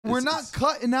We're not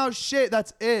cutting out shit.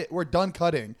 That's it. We're done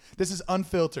cutting. This is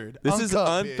unfiltered. This is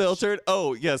unfiltered. Bitch.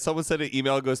 Oh, yeah. Someone sent an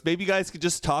email and goes, maybe you guys could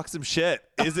just talk some shit.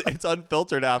 It's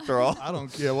unfiltered after all. I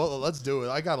don't care. Well, let's do it.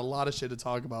 I got a lot of shit to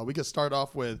talk about. We could start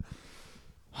off with...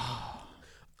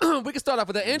 We can start off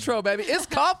with the intro, baby. It's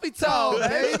coffee time,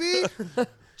 baby.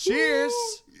 Cheers.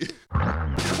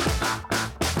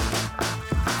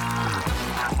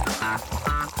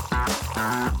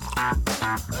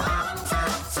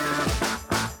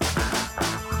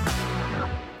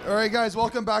 All right, guys,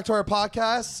 welcome back to our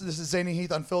podcast. This is Zane and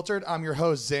Heath Unfiltered. I'm your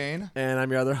host, Zane. And I'm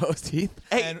your other host, Heath.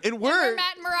 Hey, and we're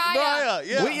Matt and Mariah.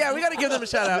 Yeah. We got to give them a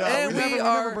shout out. Yeah, and we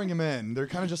never bring them in. They're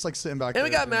kind of just like sitting back And there. we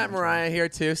got Matt and Mariah here,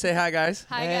 too. Say hi, guys.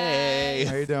 Hi, Hey.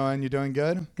 guys. How you doing? You doing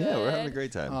good? Yeah, we're having a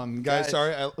great time. Guys, Guys.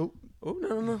 sorry. Oh,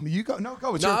 no. You go. No,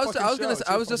 go. It's No, your I was fucking gonna. show.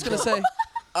 I was just gonna say,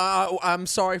 I'm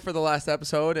sorry for the last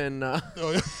episode, and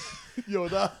Yo,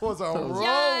 that was a roller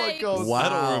Yikes. coaster. Wow. I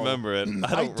don't remember it.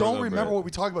 I don't remember it. what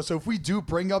we talked about. So if we do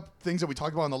bring up things that we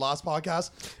talked about in the last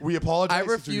podcast, we apologize. I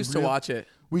refuse to watch it.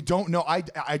 We don't know.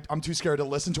 I'm too scared to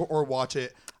listen to or watch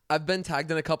it. I've been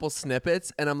tagged in a couple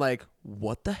snippets, and I'm like,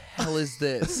 what the hell is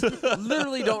this?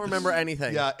 Literally don't remember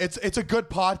anything. Yeah, it's a good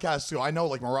podcast too. I know,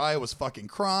 like Mariah was fucking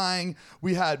crying.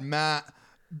 We had Matt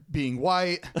being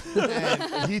white,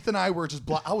 and Heath and I were just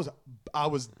black. I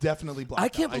was definitely black. I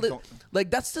can't believe, like,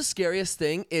 that's the scariest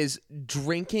thing is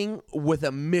drinking with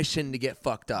a mission to get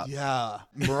fucked up. Yeah,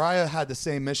 Mariah had the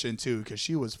same mission too because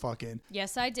she was fucking.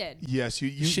 Yes, I did. Yes,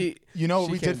 you She know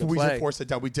she we came did to we play. did force it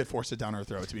down. We did force it down her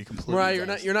throat to be completely. Mariah,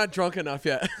 honest. you're not drunk enough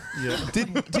yet. Yeah.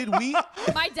 Did we?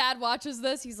 My dad watches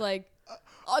this. He's like,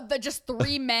 just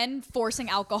three men forcing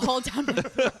alcohol down my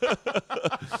throat.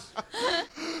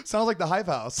 Sounds like the Hive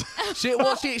House. she had a,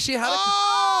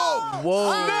 Oh!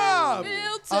 whoa. Snap!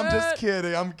 Filtered. I'm just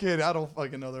kidding. I'm kidding. I don't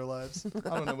fucking know their lives. I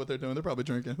don't know what they're doing. They're probably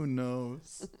drinking. Who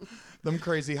knows? Them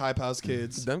crazy Hive House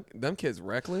kids. Them kids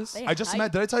reckless. They I just hype.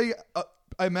 met. Did I tell you?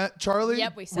 I met Charlie.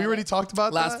 Yep, we said We already it. talked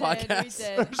about Last that. podcast.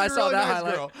 We did. She's I a saw really that nice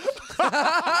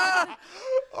highlight. girl.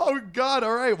 Oh God!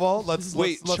 All right. Well, let's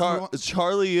Wait, let's move on.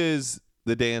 Charlie is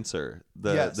the dancer,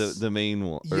 Yes. the main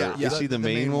one. Or Yeah, is she the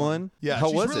main one? Yeah, How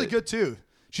she's was really it? good too.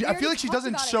 We I feel like she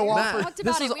already doesn't talked show about off. it. We Matt, talked this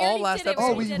about was it. We all already last did it.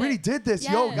 episode. Oh, we already did this.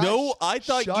 Yo, Yes. guys. No, I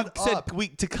thought you Shut said up.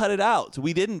 to cut it out.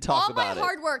 We didn't talk All my about it.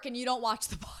 hard work, and you don't watch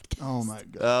the podcast. Oh my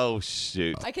God. Oh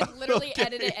shoot! I can literally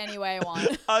edit it any way I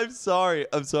want. I'm sorry.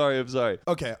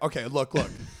 Okay. Look.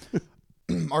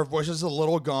 Our voices are a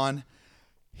little gone.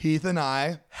 Heath and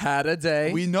I. Had a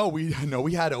day. We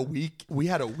had a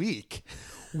week.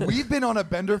 We've been on a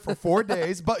bender for 4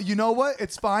 days, but you know what?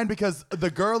 It's fine because the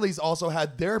girlies also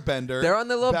had their bender. They're on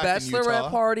the little back in Utah. bachelorette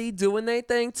party doing their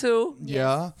thing too.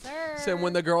 Yeah. Sir. So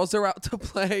when the girls are out to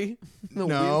play.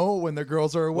 No, when the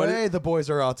girls are away, the boys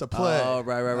are out to play. Oh,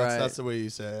 right. That's the way you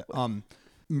say it.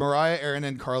 Mariah, Erin,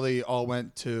 and Carly all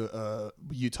went to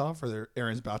Utah for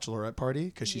Erin's bachelorette party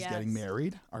because she's Yes. getting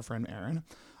married. Our friend Erin.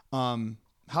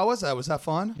 How was that? Was that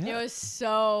fun? It was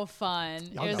so fun.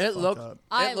 Y'all got It fucked looked- up.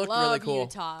 I looked love really cool.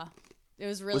 Utah. It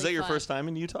was really Was that your fun. first time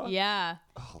in Utah? Yeah.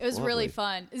 It was really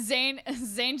lovely. fun.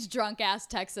 Zane's drunk ass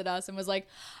texted us and was like,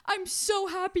 I'm so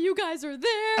happy you guys are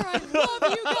there. I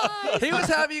love you guys. He was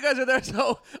happy you guys are there,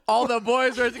 so all the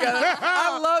boys were together.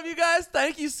 I love you guys.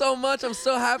 Thank you so much. I'm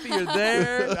so happy you're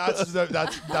there. That's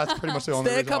pretty much the only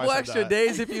Stay a reason why couple I said extra that.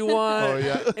 days if you want. Oh,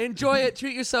 yeah. Enjoy it.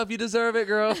 Treat yourself. You deserve it,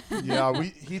 girl. Yeah,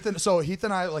 Heath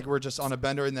and I like were just on a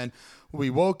bender, and then we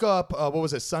woke up. What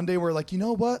was it? Sunday. We're like, you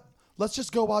know what? Let's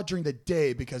just go out during the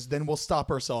day because then we'll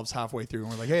stop ourselves halfway through. And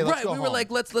we're like, hey, let's Right, go we were home.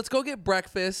 like, let's go get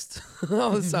breakfast.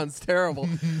 Oh, this sounds terrible.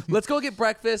 Let's go get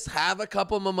breakfast, have a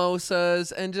couple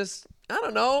mimosas, and just, I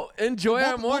don't know, enjoy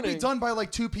our we'll morning. be done by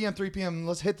like 2 p.m., 3 p.m.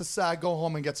 Let's hit the sag, go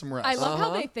home, and get some rest. I love how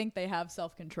Uh-huh. they think they have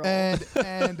self-control.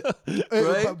 And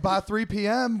Right? by 3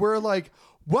 p.m., we're like,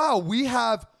 wow, we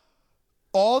have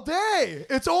all day.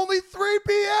 It's only 3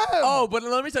 p.m. Oh, but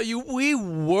let me tell you, we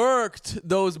worked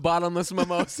those bottomless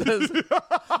mimosas.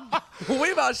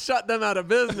 We about shut them out of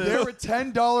business. There were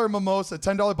 $10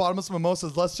 bottomless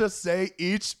mimosas. Let's just say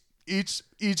each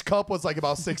cup was like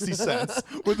about 60 cents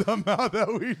with the amount that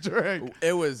we drank.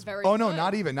 It was Very Oh no, good.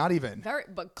 not even. Very,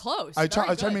 but close. I tried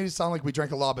Very to good. make it sound like we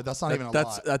drank a lot, but that's not even a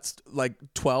lot. that's like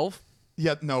 12.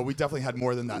 Yeah, no, we definitely had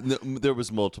more than that. No, there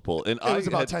was multiple, and It was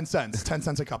about had, 10 cents. 10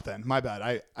 cents a cup then. My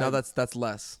bad. No, that's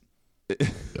less.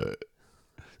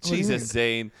 Jesus,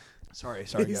 Zane. Sorry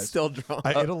He's guys. still drunk.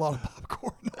 I ate a lot of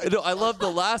popcorn. No, I love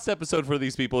the last episode for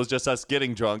these people is just us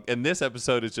getting drunk, and this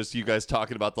episode is just you guys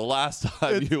talking about the last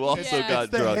time you also Yeah. got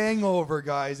It's the drunk. hangover,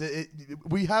 guys.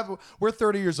 We're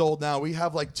 30 years old now. We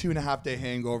have like 2.5 day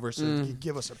hangover, so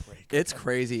give us a break. It's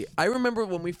crazy. I remember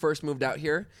when we first moved out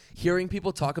here, hearing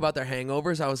people talk about their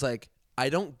hangovers, I was like, I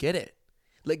don't get it.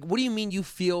 Like, what do you mean you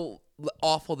feel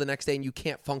awful the next day and you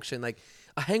can't function? Like,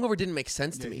 a hangover didn't make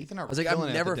sense to me. Heath and I I were was like, killing I've it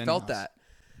at the never Denny felt house. that.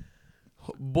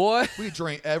 Boy. We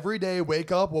drink every day,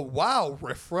 wake up, well, wow,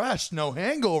 refreshed, no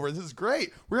hangover. This is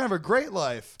great. We're gonna have a great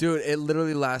life. Dude, it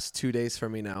literally lasts 2 days for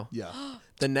me now. Yeah.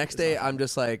 The next day, I'm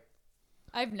just like,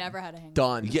 I've never had a hangover.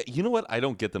 done. Yeah, you know what? I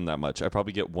don't get them that much. I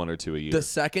probably get 1 or 2 a year. The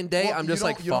second day, Well, I'm just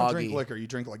like you don't drink foggy. liquor. You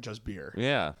drink like just beer,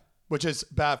 yeah. which is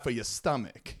bad for your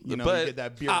stomach. You know, But- you get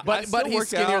that beer. I But still he's work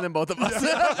skinnier out. than both of us.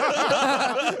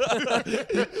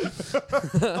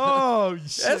 oh,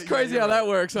 shit. That's crazy how that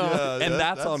works, huh? Yeah, And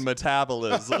that's on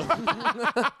metabolism.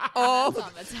 Oh,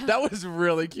 That's on that was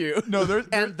really cute. No,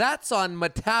 and that's on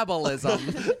metabolism.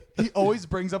 he always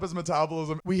brings up his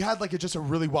metabolism. We had like just a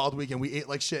really wild weekend. We ate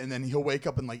like shit, and then he'll wake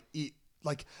up and like eat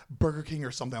like Burger King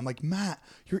or something. I'm like, Matt,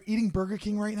 you're eating Burger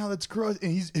King right now? That's gross.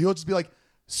 And he'll just be like,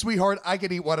 sweetheart, I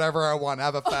can eat whatever I want. I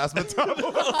have a fast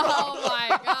metabolism. Oh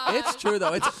my god. It's true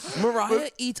though. It's Mariah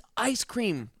eats ice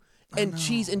cream and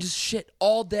cheese and just shit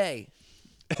all day.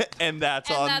 and that's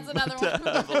and on that's another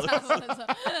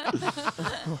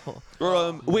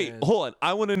one. Wait, hold on.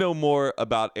 I want to know more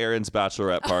about Erin's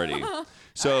bachelorette party.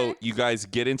 So you guys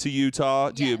get into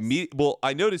Utah. Do you Yes. Well,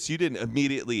 I noticed you didn't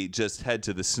immediately just head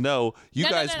to the snow. You No,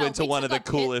 no, guys no, no. went to We one of took the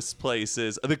a pit- coolest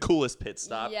places, the coolest pit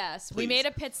stop. Yes, we Please. made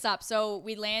a pit stop. So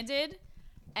we landed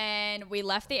and we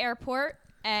left the airport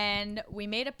and we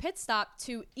made a pit stop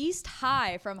to East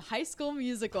High from High School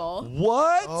Musical.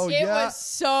 What? Oh, It yeah. was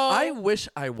so I wish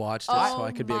I watched it so Oh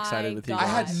I could be my excited with you God. I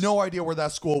guys. had no idea where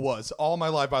that school was all my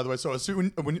life, by the way. So as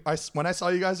soon when I saw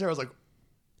you guys there, I was like,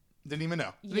 didn't even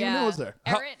know. Didn't even know it was there.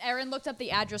 Erin looked up the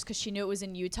address because she knew it was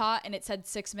in Utah and it said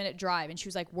 6-minute drive and she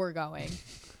was like, "We're going."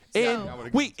 And I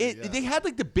would've wait, gone too, yeah. they had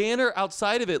like the banner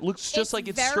outside of it. Looks just It's like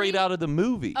it's very- straight out of the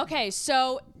movie. Okay,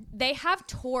 so they have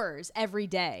tours every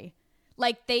day.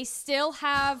 Like they still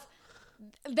have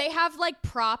like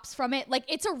props from it. Like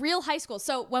it's a real high school.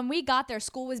 So when we got there,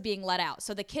 school was being let out.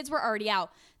 So the kids were already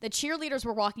out. The cheerleaders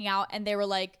were walking out and they were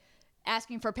like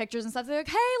asking for pictures and stuff. They're like,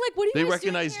 "Hey, like what are you They guys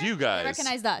doing recognized here?" you guys. They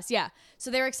recognized us, yeah.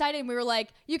 So they were excited and we were like,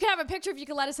 "You can have a picture if you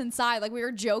can let us inside." Like we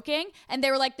were joking and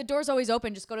they were like, "The door's always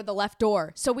open, just go to the left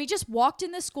door." So we just walked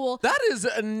in the school. That is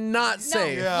not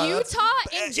safe. Yeah, Utah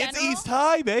in general. It's East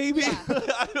High, baby. Yeah.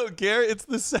 I don't care. It's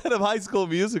the set of High School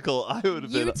Musical. I would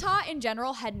have been. Utah in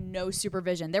general had no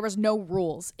supervision. There was no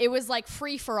rules. It was like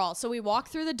free for all. So we walked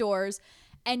through the doors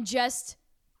and just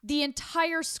the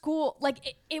entire school,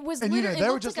 like it was And you know, literally, they it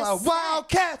were looked just like a like, set.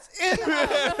 Wildcats!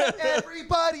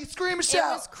 Everybody scream and It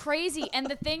shout! was crazy. And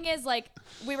the thing is, like,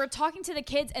 we were talking to the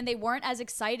kids and they weren't as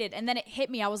excited. And then it hit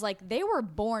me. I was like, they were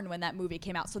born when that movie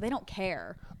came out, so they don't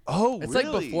care. Oh, It's really?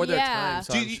 like before their Yeah. time.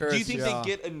 So Do I'm you, sure do you it's- think Yeah. they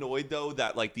get annoyed though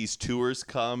that like these tours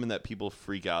come and that people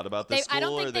freak out about the They, school? I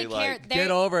don't or think they they care. like, They, Get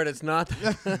over it. It's not.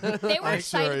 they were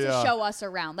excited yeah. to show us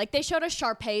around. Like, they showed us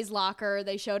Sharpay's locker.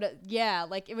 They showed it. Yeah,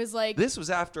 like, it was like. this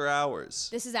was after hours.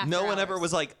 This is after No one ever hours.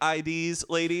 was like IDs,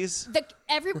 ladies.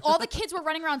 All the kids were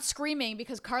running around screaming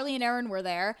because Carly and Erin were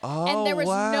there, Oh, and there was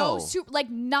wow.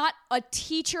 not a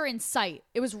teacher in sight.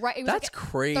 It was right. It was That's like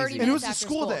crazy. 30 And it minutes was a after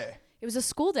school day. It was a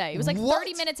school day. It was like What?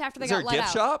 30 minutes after they Is there got a let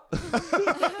gift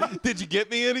out. shop? Did you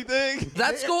get me anything?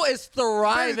 That school is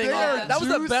thriving. They off are that. That was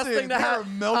the best juicing. thing to They are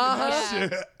happen. milking Uh-huh. that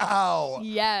shit. Ow.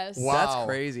 Yes. Wow. That's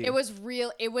crazy. It was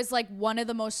real. It was like one of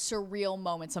the most surreal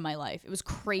moments of my life. It was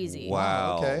crazy.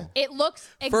 Wow. Okay. It looks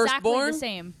exactly Firstborn? the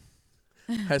same.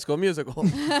 High School Musical.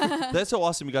 That's so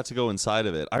awesome. You got to go inside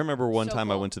of it. I remember one So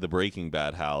time I cool. went to the Breaking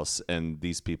Bad house and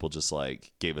these people just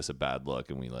like gave us a bad look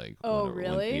and we like Oh, went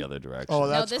really? the other direction. Oh, No,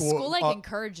 that's this cool. school like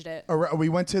encouraged it. We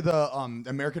went to the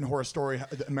American Horror Story.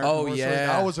 The American Oh, Horror Story.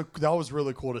 yeah. That was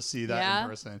really cool to see that Yeah. in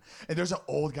person. And there's an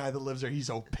old guy that lives there. He's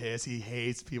so pissed. He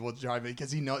hates people driving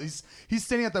because he knows he's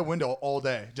standing at that window all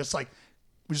day, just like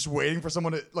just waiting for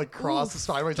someone to like cross the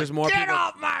sidewalk. He's There's like, more Get people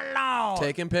off my lawn!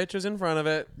 taking pictures in front of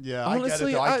it. Yeah,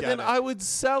 Honestly, I get it. then I would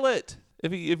sell it.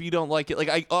 If you don't like it, like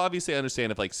I obviously understand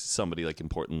if like somebody like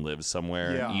important lives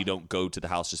somewhere, Yeah. you don't go to the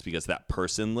house just because that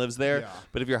person lives there. Yeah.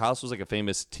 But if your house was like a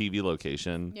famous TV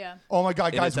location, Yeah. Oh my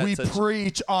God, And guys, it's we at such-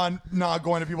 preach on not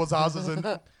going to people's houses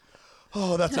and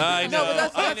Oh, that's I know.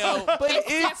 I know. But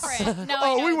It's different. No, I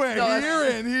oh, know we it's went different. here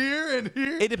and here and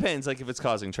here. It depends. Like if it's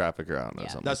causing traffic around or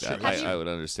something. That's like true. that, Have I you- would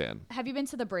understand. Have you been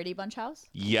to the Brady Bunch house?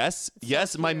 Yes.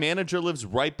 Yes. My manager lives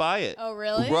right by it. Oh,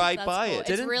 really? Right That's by cool. it. It's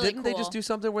Didn't really they cool. just do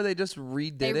something where they just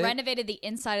redid They it? renovated the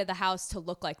inside of the house to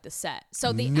look like the set.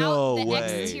 So the No the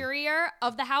way. exterior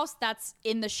of the house that's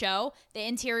in the show, the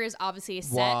interior is obviously a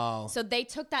set. Wow. So they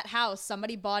took that house,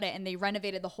 somebody bought it, and they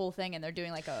renovated the whole thing, and they're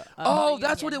doing like a Oh,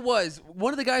 that's what reunion. it was.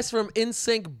 One of the guys from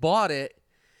NSYNC bought it,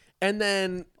 and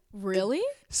then Really?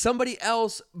 somebody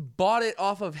else bought it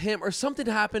off of him, or something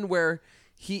happened where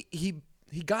he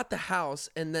got the house,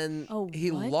 and then Oh, he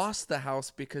what? lost the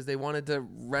house because they wanted to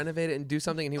renovate it and do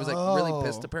something, and he was like really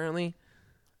pissed apparently.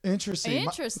 Interesting.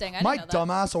 Interesting. I My didn't know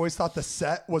that. dumbass always thought the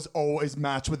set was always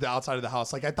matched with the outside of the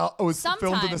house. Like I thought it was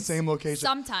filmed in the same location.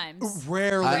 Sometimes.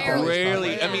 Rarely.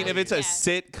 Rarely. I Always. mean, if it's a Yeah.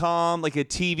 sitcom, like a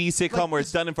TV sitcom Like where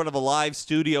it's done in front of a live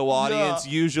studio audience,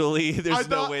 Yeah. usually there's I no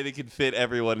thought- way they could fit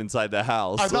everyone inside the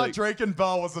house. I thought Like, Drake and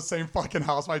Bell was the same fucking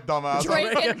house. My dumbass.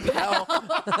 Drake and Bell.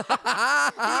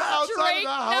 Outside Drake, of the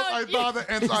house, no, I thought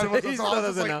the inside was the He same. still I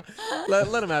was doesn't like, know.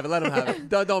 Let him have it. Let him have it.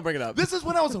 Don't bring it up. This is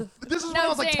when I was. This is when I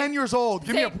was like Zane. 10 years old.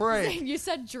 Give me a Zane, break. Zane, you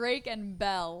said Drake and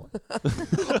Bell.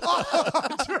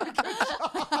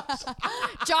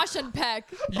 Josh and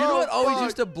Peck. You know what always fuck.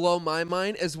 used to blow my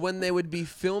mind is when they would be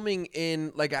filming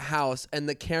in like a house and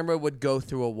the camera would go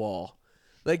through a wall.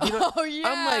 Like, you know, Oh, yeah.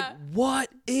 I'm like, what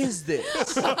is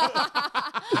this?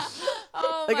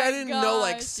 Oh Like my I didn't know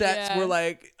like gosh, sets yeah. were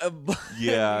like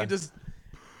Yeah. you just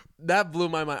that blew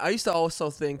my mind. I used to also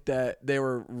think that they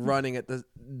were running at the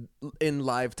in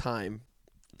live time.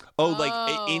 like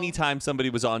Oh. anytime somebody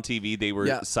was on TV, they were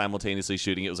Yeah. simultaneously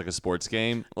shooting. It was like a sports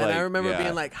game. And Like, I remember yeah.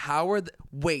 being like,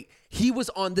 wait, he was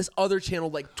on this other channel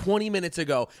like 20 minutes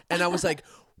ago. And I was like,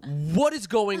 what is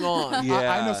going on?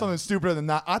 Yeah. I know something stupider than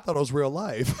that. I thought it was real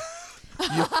life.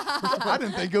 I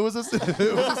didn't think it was a skit show.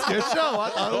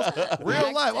 I thought it was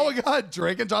real life. Oh my God,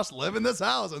 Drake and Josh live in this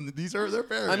house, and these are their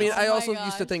parents. I mean, I my also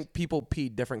used to gosh. think people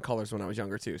peed different colors when I was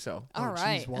younger too. So All Oh,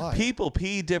 right. geez, why? People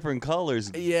pee different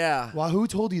colors. yeah, Why? Who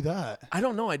told you that? I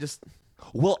don't know. I just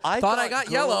Well, I Thought I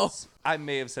got yellow. girls- I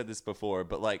may have said this before,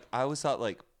 but like I always thought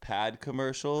like pad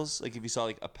commercials. Like if you saw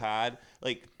like a pad,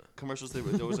 like commercials, there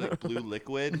was like blue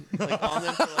liquid like on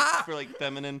them for like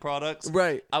feminine products.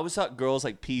 Right. I always thought girls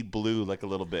like peed blue like a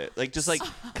little bit, like just like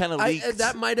kind of leaks.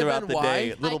 that might have throughout been the why.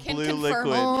 day. I Little can blue confirm.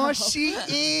 liquid. Oh, she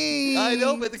is. I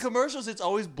know, but the commercials, it's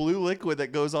always blue liquid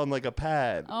that goes on like a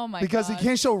pad. Oh my because gosh. he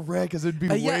can't show red because it'd be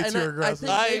way yeah, and too I aggressive.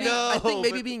 think I maybe, know, I think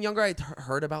maybe but- being younger, I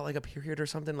heard about like a period or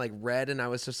something like red, and I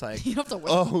was just like, You don't have to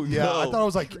wait. Oh yeah, I No. thought it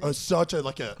was like such a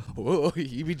like a. whoa,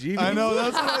 heebie-jeebies. I know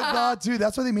that's what I thought too.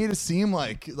 That's what they made it seem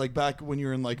like back when you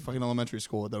were in like fucking elementary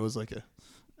school. That was like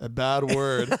a bad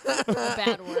word.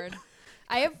 Bad word.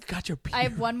 I Got your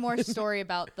have one more story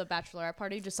about the bachelorette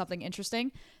party, just something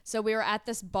interesting. So we were at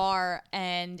this bar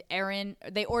and Erin,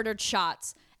 they ordered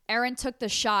shots. Erin took the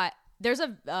shot. There's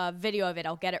a video of it.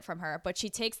 I'll get it from her. But she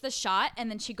takes the shot and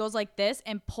then she goes like this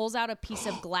and pulls out a piece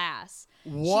of glass.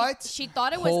 What? She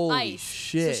thought it was Holy ice.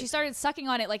 shit. So she started sucking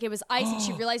on it like it was ice and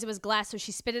she realized it was glass. So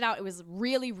she spit it out. It was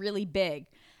really, really big.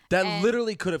 That And-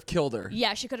 literally could have killed her.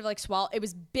 Yeah, she could have like swallowed. It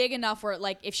was big enough where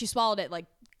like if she swallowed it, like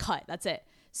cut. That's it.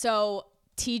 So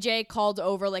TJ called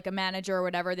over like a manager or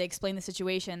whatever. They explained the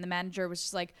situation. The manager was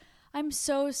just like, "I'm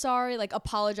so sorry," like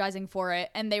apologizing for it.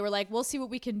 And they were like, "We'll see what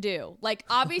we can do." Like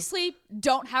obviously,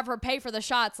 don't have her pay for the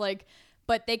shots. Like,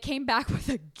 but they came back with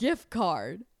a gift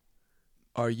card.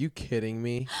 Are you kidding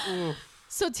me?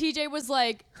 So TJ was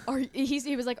like,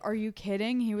 he was like, "Are you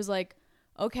kidding?" He was like,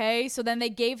 "Okay." So then they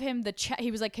gave him the check.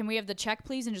 He was like, "Can we have the check,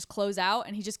 please?" And just close out.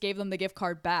 And he just gave them the gift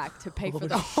card back to pay for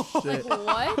the. Like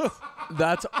what?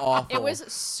 That's awful. It was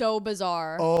so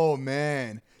bizarre. Oh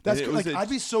man, that's It like was a- I'd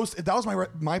be so. If that was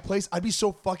my place, I'd be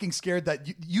so fucking scared that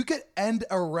you could end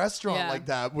a restaurant Yeah. like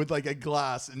that with like a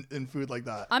glass and food like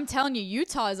that. I'm telling you,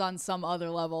 Utah is on some other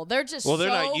level. They're just Well,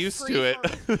 they're so not used free to it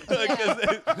for-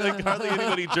 because like hardly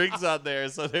anybody drinks out there,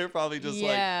 so they're probably just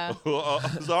Yeah. like, oh,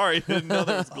 sorry, didn't know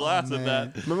there was glass in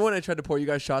man. that. Remember when I tried to pour you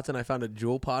guys shots and I found a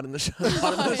jewel pod in the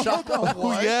bottom of the shot?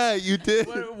 Oh yeah, you did.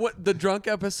 What the drunk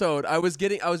episode? I was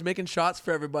making shots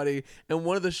for everybody, and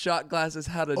one of the shot glasses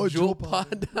had a Oh, jewel jewel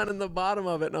pod down in the bottom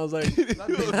of it, and I was like,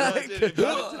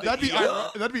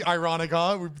 That'd be ironic,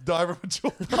 huh? We dive from a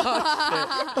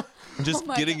jewel. Just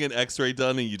my getting an X-ray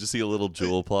done, and you just see a little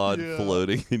jewel pod Yeah.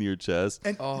 floating in your chest.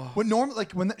 And when normally,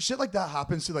 like when shit like that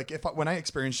happens to, like when I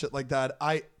experience shit like that,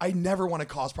 I never want to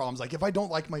cause problems. Like if I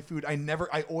don't like my food,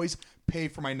 I always pay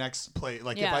for my next plate.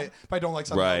 Like Yeah. if I don't like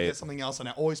something, I'll Right. get something else, and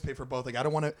I always pay for both. Like I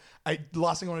don't want to. The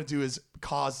last thing I want to do is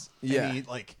cause Yeah. any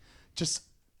like just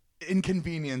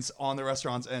inconvenience on the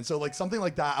restaurant's end. So like something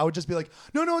like that, I would just be like,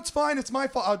 no, it's fine. It's my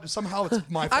fault. Somehow it's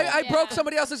my fault. I broke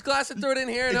somebody else's glass and threw it in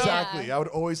here. No. Exactly. Yeah. I would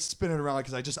always spin it around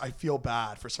because I feel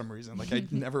bad for some reason. Like I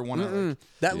never want to.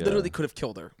 That literally could have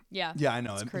killed her. Yeah. Yeah, I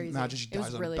know. It's crazy. Imagine she It was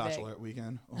dies on really a big. Bachelorette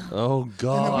weekend. Oh. Oh And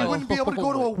then we God. wouldn't be able to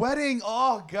go to a wedding.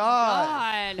 Oh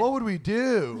God. God. What would we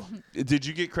do? Did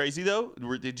you get crazy though?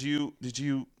 Did you?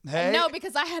 Hey. No,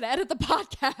 because I had to edit the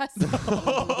podcast.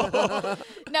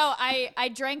 No, I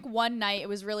drank one night. It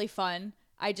was really fun.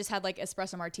 I just had like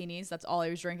espresso martinis. That's all I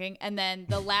was drinking. And then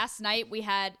the last night we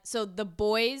had, so the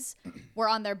boys were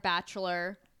on their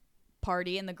bachelor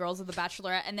party and the girls of the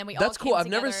Bachelorette. And then we all That's cool. came I've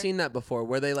never together. seen that before,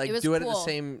 where they like It was do it at the cool.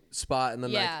 same spot and then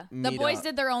Yeah. like The meet boys up.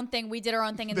 did their own thing. We did our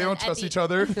own thing. And They then don't at trust the- each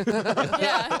other.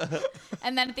 Yeah.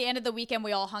 And then at the end of the weekend,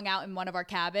 we all hung out in one of our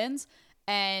cabins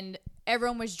and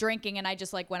everyone was drinking. And I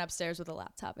just like went upstairs with a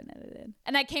laptop and edited.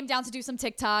 And I came down to do some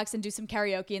TikToks and do some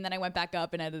karaoke. And then I went back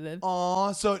up and edited.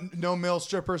 Aw, so no male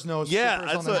strippers, no Yeah,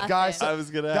 strippers that's on the what guys. I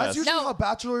was gonna That's ask. usually No. how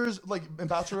bachelors like in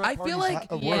bachelorette I parties feel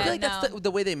like work. Yeah. I feel like that's no.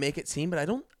 the way they make it seem, but I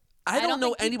don't don't know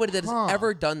think people- anybody that has Huh.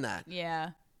 ever done that.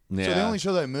 Yeah. Yeah, So they only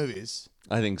show that in movies.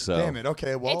 I think so. Damn it.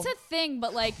 Okay. Well. It's a thing,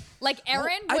 but like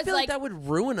Erin I was feel like like, that would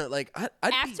ruin it. Like I'd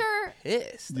After- be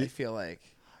pissed. I feel like.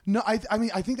 No, I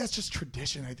mean, I think that's just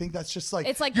tradition. I think that's just like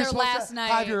It's like you're their supposed last to night.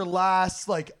 have your last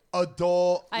like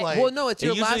adult like. Well, no, it's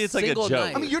your Usually last it's like a single joke.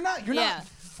 night. I mean, you're not Yeah.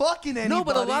 fucking anybody. no,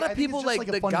 but a lot I of think people it's just, like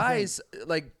a the funny thing. guys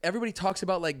like everybody talks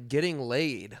about like getting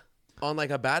laid on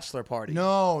like a bachelor party.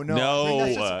 No. I think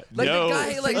that's just- Like no. the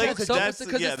guy like Like, looks up that's-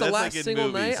 because yeah, it's the that's last like in single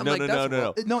movies. night. I'm No, like, no, that's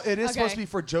no. No, it is supposed Okay. to be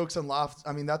for jokes and laughs.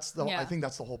 I mean, that's the. Yeah. I think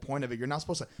that's the whole point of it. You're not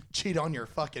supposed to cheat on your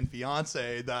fucking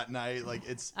fiance that night. Like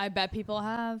it's. I bet people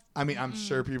have. I mean, I'm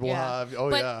sure people Yeah. have.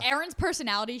 Oh but yeah. Erin's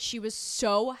personality, she was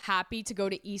so happy to go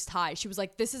to East High. She was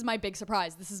like, "This is my big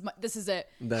surprise. This is it."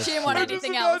 That's She didn't want true. Just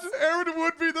anything else. imagine Erin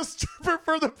would be the stripper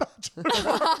for the Bachelor.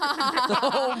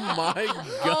 oh my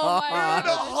Oh god. my Erin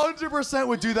god. 100%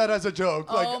 would do that as a joke.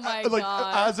 Like, Oh my like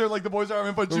God. as they're like the boys are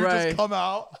having fun, she would Right. just come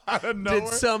out out of nowhere. Did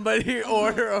somebody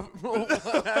order a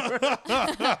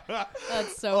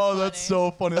That's so. Oh, funny. that's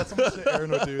so funny. That's some shit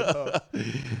Erin would do. Though.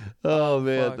 Oh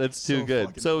man, fuck. that's too So good.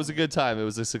 fucking So it was a good time. It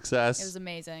was a success. It was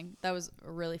amazing. That was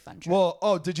a really fun trip.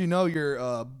 Well, did you know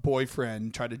your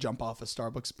boyfriend tried to jump off a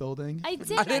Starbucks building? I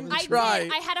did. I didn't try.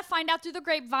 I had to find out through the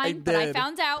grapevine, I but I did.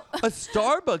 found out. a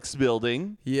Starbucks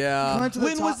building. Yeah. Went to the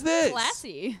When top- was this?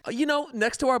 Classy. You know,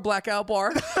 next to our blackout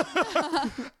bar.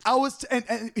 I was,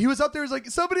 and he was up there. He's like,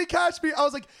 somebody catch me. I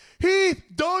was like, Heath,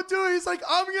 don't do it. He's like,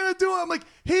 I'm gonna do it. I'm like,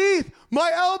 Heath,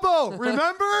 my elbow.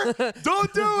 Remember?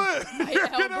 Don't do it. You're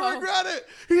gonna elbow. regret it.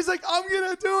 He's like, I'm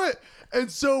gonna do it. And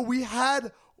so we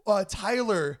had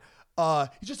Tyler.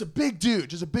 He's just a big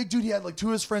dude. He had like two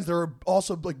of his friends that were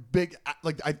also like big,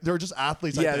 they were just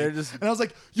athletes. I Yeah, think. they're just- And I was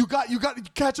like, you got to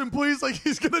catch him, please. Like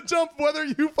he's gonna jump, whether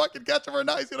you fucking catch him or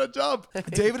not. He's gonna jump.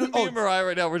 David, Me and Mariah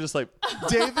right now, we're just like,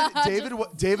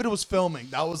 David was filming.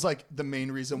 That was like the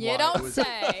main reason why. You it don't was,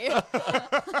 say.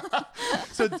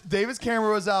 So David's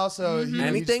camera was out. So he,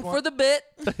 Anything for the bit.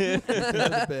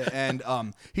 the bit, and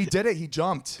he did it. He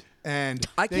jumped, and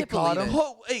I they can't caught believe him. it.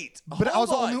 oh wait. But I was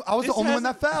the only one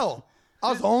that fell. I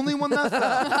was the only one that fell.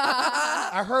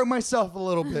 I hurt myself a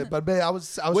little bit, but babe, I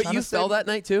was Wait, trying you to fell save- that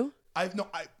night too?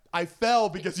 I fell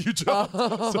because you jumped.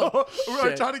 So we were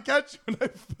shit. trying to catch you, and I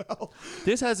fell.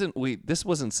 This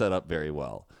wasn't set up very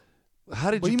well. How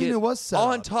did What do you you get mean it was set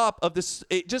on up? top of this?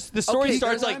 The story Okay,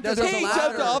 starts there's like, a hey,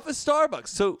 ladder. jumped off a Starbucks.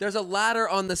 So There's a ladder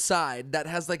on the side that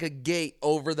has like a gate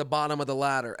over the bottom of the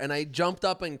ladder, and I jumped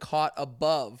up and caught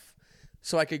above,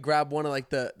 so I could grab one of like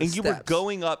the and you were steps.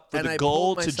 going up for And the I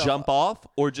goal pulled to myself jump up. off,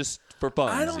 or just for fun?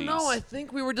 I don't know. I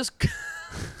think we were just.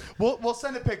 We'll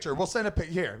send a picture. We'll send a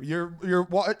picture. Here, you're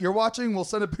watching. We'll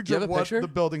send a picture have of a what picture? the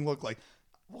building looked like.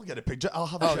 We'll get a picture. I'll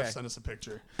have a Okay. chef send us a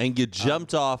picture. And you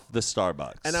jumped off the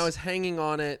Starbucks. And I was hanging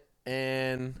on it,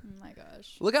 and Oh my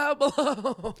gosh. look out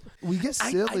below. We get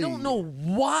I silly. don't know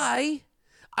why.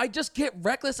 I just get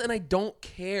reckless and I don't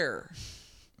care.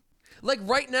 Like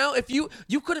right now, if you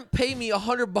couldn't pay me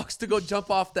 $100 to go jump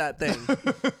off that thing,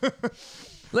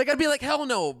 like I'd be like, hell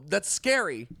no, that's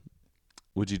scary.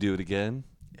 Would you do it again?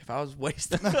 If I was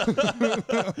wasted, Oh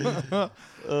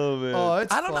man. Oh,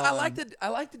 it's I don't know. I fun.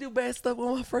 like to do bad stuff with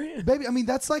my friends. Baby, I mean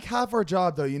that's like half our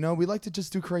job, though. You know, we like to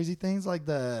just do crazy things like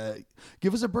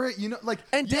give us a break. You know, like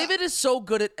And yeah. David is so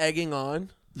good at egging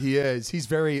on. He is. He's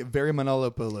very, very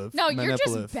manipulative. No, you're just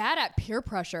Manipulative. bad at peer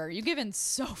pressure. You give in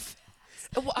so fast.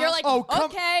 Well, You're like, Oh, come,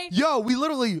 okay. Yo, we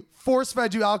literally force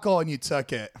fed you alcohol and you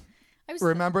took it.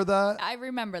 Remember that? I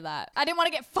remember that. I didn't want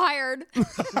to get fired.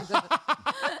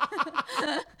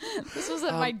 This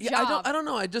wasn't my job. I don't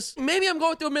know. Maybe I'm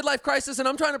going through a midlife crisis and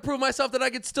I'm trying to prove myself that I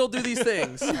could still do these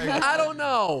things. I don't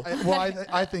know.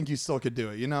 I think you still could do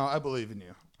it. You know, I believe in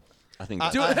you. I think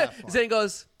Zane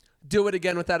goes, do it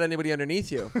again without anybody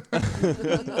underneath you.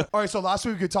 All right, so last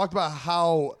week we talked about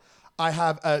how I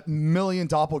have a million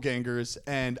doppelgangers,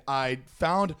 and I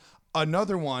found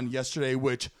another one yesterday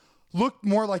which looked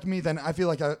more like me than I feel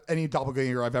like any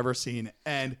doppelganger I've ever seen.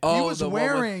 And he was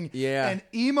wearing an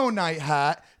emo night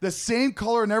hat, the same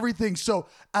color and everything. So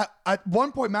at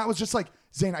one point, Matt was just like,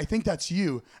 Zane, I think that's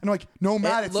you. And I'm like, no,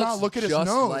 Matt, it's not. Look at his nose.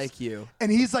 Just like you.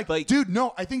 And he's like, dude,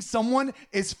 no, I think someone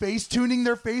is face tuning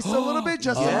their face a little bit.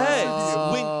 Just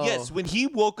when he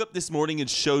woke up this morning and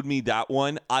showed me that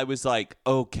one, I was like,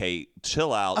 okay,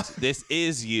 chill out. This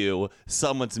is you.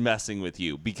 Someone's messing with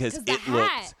you because it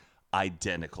looks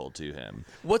identical to him.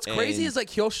 What's crazy is like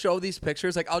he'll show these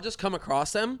pictures, like I'll just come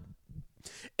across them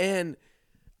and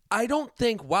I don't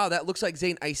think, wow, that looks like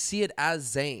Zane. I see it as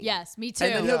Zane. Yes, me too.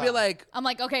 And then he'll be like, I'm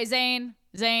like, okay, Zane,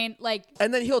 like.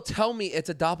 And then he'll tell me it's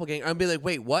a doppelganger. I'll be like,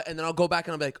 wait, what? And then I'll go back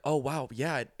and I'll be like, oh, wow,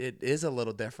 yeah, it is a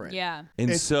little different. Yeah.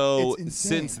 And so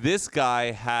since this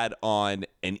guy had on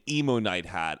an emo night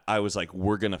hat, I was like,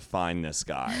 we're going to find this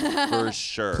guy for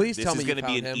sure. Please tell me this is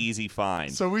going to be an easy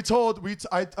find. So I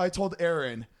told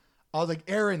Erin, I was like,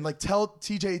 Erin, like tell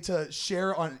TJ to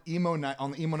share on the emo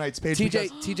night's page.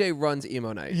 TJ runs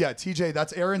emo night. Yeah, TJ,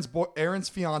 that's Erin's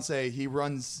fiance. He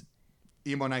runs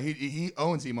emo night. He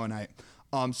owns emo night.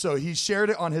 So he shared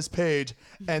it on his page,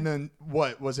 and then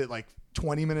what was it like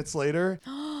 20 minutes later?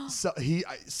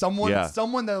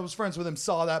 Someone that was friends with him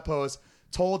saw that post,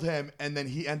 told him, and then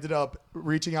he ended up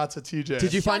reaching out to TJ.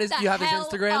 Did you find you have his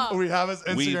Instagram? Up. We have his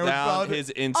Instagram. We found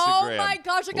his Instagram. Oh my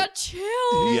gosh, I got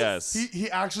chills. Yes. He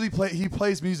actually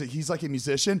plays music. He's like a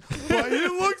musician, but he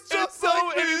looks just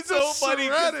like me. It's so funny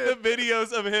because the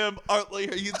videos of him are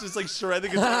like he's just like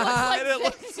shredding guitar and it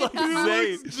looks like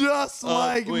Zane. Just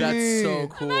like me. That's so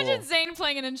cool. Imagine Zane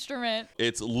playing an instrument.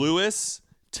 It's Louis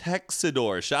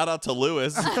Texador. Shout out to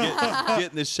Louis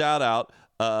getting this shout out.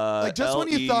 Like just when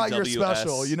you thought you're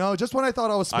special, you know, just when I thought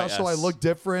I was special, I look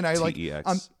different. I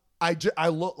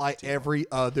look like every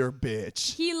other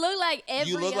bitch. He looked like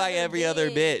every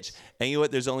other bitch. And you know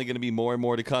what? There's only going to be more and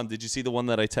more to come. Did you see the one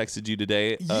that I texted you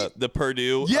today? The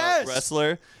Purdue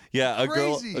wrestler. Yeah, a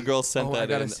girl sent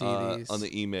that in on the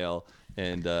email.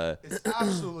 And it's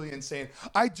absolutely insane.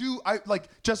 I like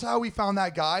just how we found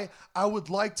that guy. I would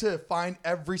like to find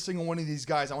every single one of these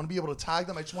guys. I want to be able to tag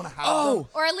them. I just want to have them.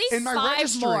 Or at least in my 5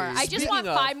 registry. more. I just want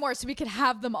 5 more so we could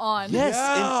have them on. yes,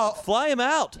 and fly him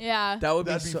out. Yeah. That'd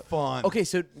be fun. Okay,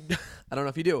 so I don't know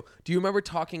if you do. Do you remember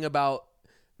talking about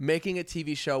making a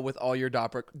TV show with all your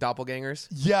doppelgangers?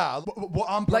 Yeah, well,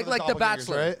 I'm like The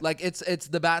Bachelor. right? Like it's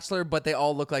The Bachelor, but they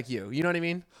all look like you. You know what I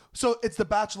mean? So it's the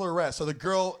Bachelorette. So the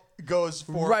girl goes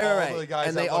for all the guys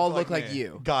and that they all look like me.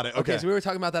 you. Got it. Okay. So we were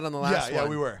talking about that on the last one. Yeah,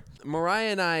 we were. Mariah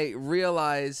and I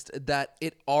realized that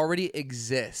it already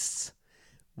exists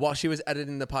while she was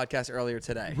editing the podcast earlier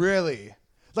today. Really?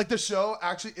 Like the show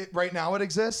actually right now it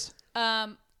exists?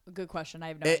 Good question. I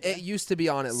have no idea. It used to be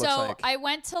on, it looks like. So I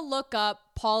went to look up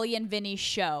Pauly and Vinny's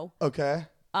show. Okay.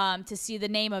 To see the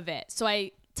name of it. So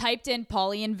I typed in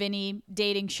Pauly and Vinny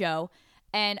dating show,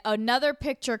 and another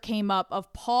picture came up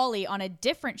of Pauly on a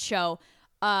different show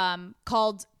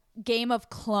called Game of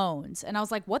Clones. And I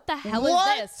was like, what the hell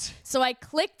is this? So I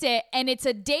clicked it, and it's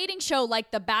a dating show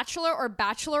like The Bachelor or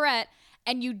Bachelorette,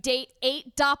 and you date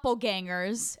 8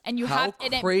 doppelgangers, and you How have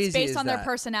and crazy it's based is on their that?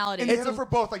 personality. And they have it for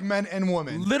both, like men and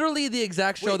women. Literally the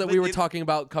exact show that we were talking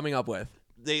about coming up with.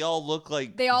 They all look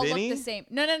like They all Vinny? look the same.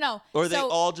 No. Or they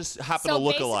all just happen to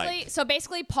look alike. So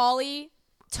basically, Pauly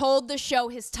told the show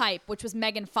his type, which was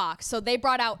Megan Fox. So they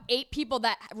brought out 8 people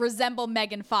that resemble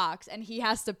Megan Fox, and he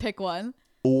has to pick one.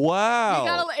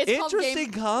 Wow. It's called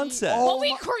Interesting concept. Well,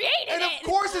 we created and it. of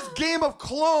course, it's Game of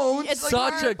Clones. It's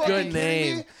such a good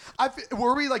name.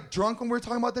 Were we like drunk when we were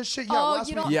talking about this shit? Yeah,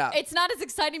 last week. It's not as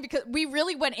exciting because we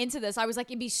really went into this. I was like,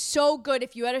 it'd be so good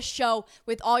if you had a show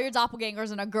with all your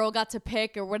doppelgangers and a girl got to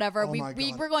pick or whatever. We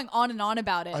were going on and on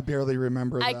about it. I barely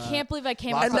remember that. I can't believe I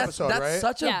came Last up with episode, That's right?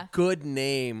 such a good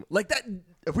name. Like that.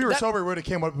 If we were sober, we would have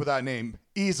came up with that name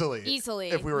easily.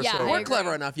 If we were sober. We're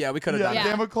clever enough. Yeah, we could have done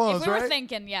Game of Clones, if we right? were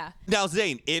thinking, Now,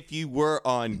 Zane, if you were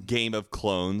on Game of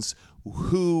Clones,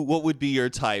 what would be your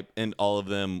type, and all of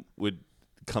them would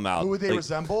come out? Who would they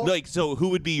resemble? So who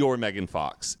would be your Megan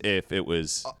Fox if it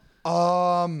was?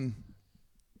 All of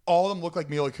them look like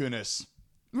Mila Kunis.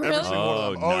 Really? Every single one of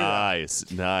Oh, them. nice.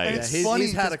 And Yeah, it's he's funny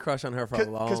had 'cause- a crush on her for a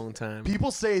long time.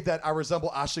 People say that I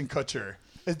resemble Ashton Kutcher.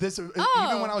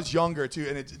 Even when I was younger too,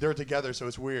 and they're together, so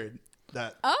it's weird.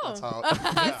 That's how. So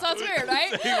it's weird,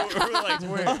 right?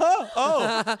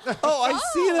 I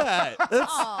see that.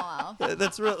 Oh,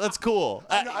 That's cool.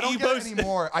 I don't get it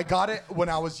anymore. I got it when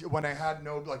I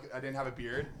didn't have a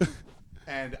beard.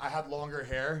 And I had longer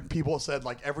hair. People said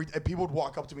people would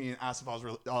walk up to me and ask if I was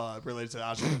related to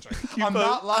Ashton Kutcher. I'm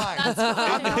not lying.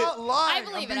 I'm not lying. I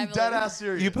believe I'm it. being dead ass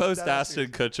serious. You post Dead-ass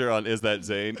Ashton Kutcher on Is That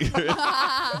Zane?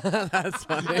 That's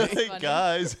funny. Hey,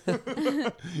 guys.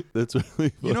 That's really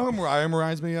funny. You know who Mariah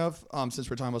reminds me of? Since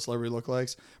we're talking about celebrity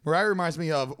lookalikes, Mariah reminds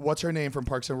me of what's her name from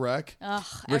Parks and Rec?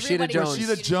 Rashida Jones.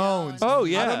 Rashida Jones. Oh,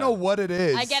 yeah. I don't know what it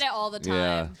is. I get it all the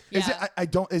time. Yeah. Is it? I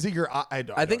don't. Is it your eye?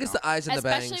 I think it's the eyes and the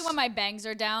bangs. Especially when my bangs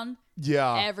are down.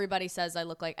 Yeah. Everybody says I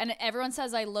look like, and everyone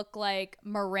says I look like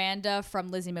Miranda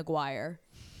from Lizzie McGuire.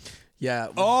 Yeah.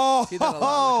 Oh. See that a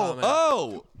lot in the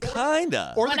comments.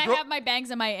 Kinda. Or When the I girl, have my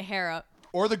bangs and my hair up.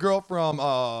 or the girl from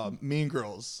Mean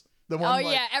Girls. The one. Oh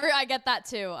like, yeah, I get that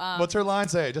too. What's her line?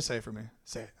 Say it. Just say it for me.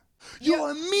 Say it. You're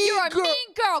a mean You're a girl.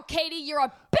 mean girl, Katie. You're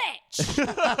a bitch.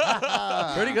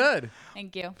 Pretty good.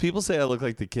 Thank you. People say I look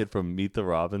like the kid from Meet the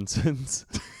Robinsons.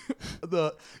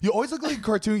 You always look like a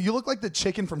cartoon. You look like the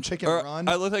chicken from Chicken Or Run.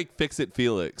 I look like Fix It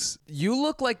Felix. You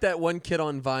look like that one kid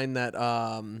on Vine that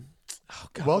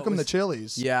Welcome to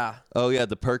Chili's. Yeah. Oh yeah,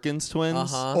 the Perkins twins.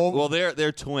 Uh-huh. Oh. Well,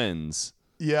 they're twins.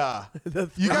 Yeah.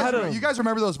 You guys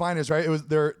remember those Viners, right? It was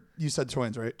you said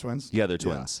twins, right? Twins? Yeah, they're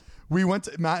twins.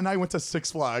 Matt and I went to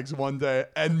Six Flags one day,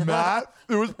 and Matt,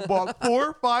 there was about 4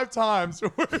 or 5 times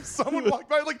where someone walked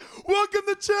by like, "Welcome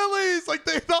to Chili's!" Like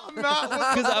they thought Matt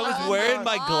was Because I was wearing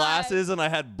my glasses and I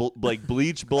had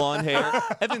bleach blonde hair,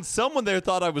 and then someone there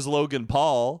thought I was Logan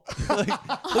Paul.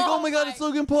 Oh my God, it's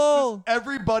Logan Paul.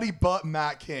 everybody but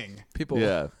Matt King. People.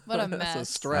 Yeah. What a That's a mess.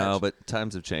 stretch. Oh, but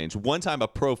times have changed. One time, a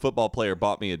pro football player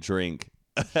bought me a drink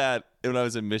when I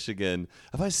was in Michigan.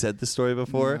 Have I said this story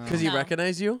before? Because he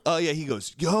recognized you? Oh yeah, he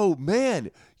goes, "Yo,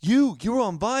 man, you were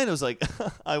on Vine." I was like,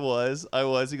 I was.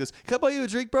 He goes, "Can I buy you a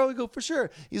drink, bro?" I go, "For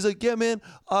sure." He's like, "Yeah, man,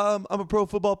 I'm a pro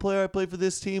football player. I play for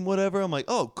this team, whatever." I'm like,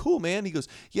 "Oh, cool, man." He goes,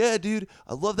 "Yeah, dude,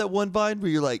 I love that one Vine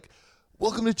where you're like,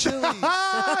 'Welcome to Chili's.'" And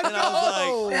I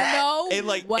was like, No. and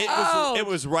like way. it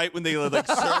was right when they like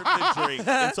served the drink,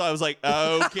 and so I was like,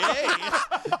 okay.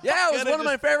 Yeah, it was one of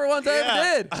my favorite ones I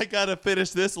ever did. I gotta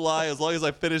finish this lie as long as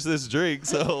I finish this drink.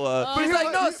 So But He's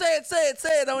like, no, say it.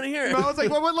 I want to hear it. I was like,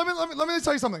 well, let me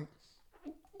tell you something.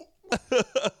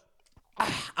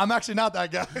 I'm actually not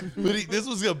that guy. but this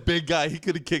was a big guy. He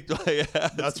could have kicked my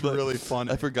ass. That's but really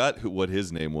funny. I forgot what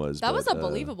his name was. That was but, a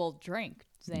believable drink,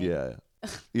 Zane. Yeah.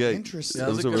 Yeah. Interesting. That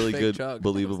Yeah, was it a was a really good good, fake chug.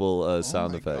 believable sound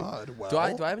Oh my effect. God. Well,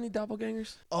 Do I have any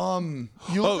doppelgangers?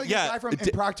 You look Oh, like yeah. the guy from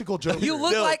Impractical Jokers. You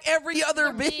look No. like every other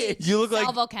For me. bitch. You look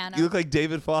Sal Volcano. You look like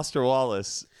David Foster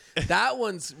Wallace. That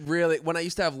one's really, when I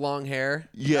used to have long hair.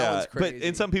 That Yeah, one's but crazy.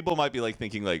 and some people might be like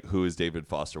thinking like, who is David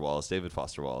Foster Wallace? David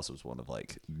Foster Wallace was one of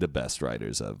like the best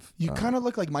writers of. You kind of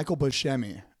look like Michael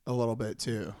Buscemi a little bit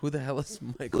too. Who the hell is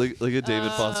Michael? like a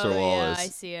David Foster Wallace. Yeah, I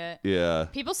see it. Yeah,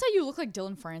 People say you look like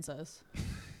Dylan Francis,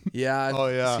 Yeah, I've Oh,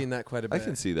 yeah. seen that quite a I bit.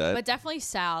 can see that. but definitely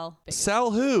Sal. Sal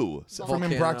who? From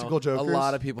Volcano. Impractical Jokers. A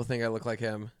lot of people think I look like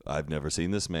him. I've never seen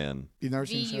this man. You've never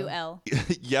seen Sal?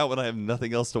 VUL. Yeah, when I have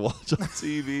nothing else to watch on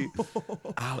TV.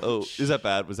 Oh, is that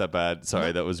bad? Was that bad?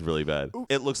 Sorry, that was really bad.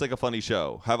 It looks like a funny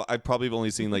show. I've probably only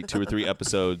seen like 2 or 3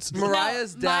 episodes.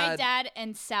 Mariah's My dad. dad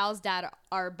and Sal's dad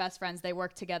are best friends. They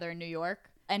work together in New York,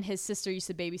 and his sister used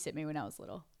to babysit me when I was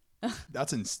little.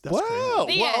 That's Wow.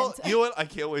 The Well, end. you know what? I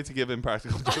can't wait to give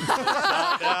Impractical Jokers a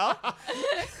shout out.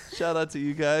 Shout out to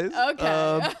you guys.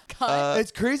 Okay. crazy.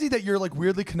 It's crazy that you're like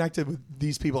weirdly connected with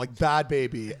these people, like Bad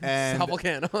Baby and Sal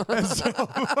Volcano.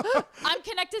 I'm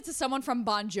connected to someone from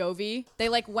Bon Jovi. They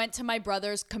like went to my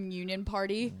brother's communion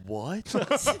party. What?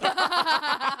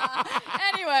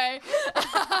 Anyway,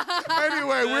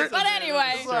 anyway, weird. but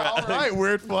anyway, All right,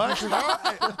 weird flex. All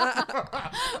right. all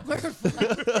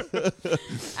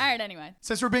right. Anyway,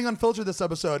 Since we're being unfiltered this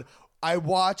episode, I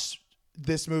watched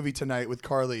this movie tonight with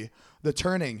Carly, The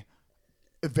Turning.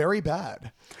 Very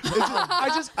bad.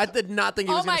 I did not think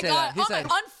he was oh going my to say god, that. He said,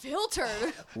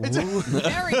 unfiltered.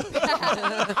 Very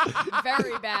bad.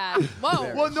 Very bad.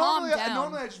 Whoa. Well, calm normally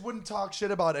down. I just wouldn't talk shit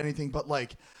about anything, but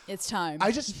like, It's time.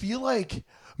 I just feel like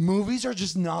movies are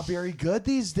just not very good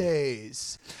these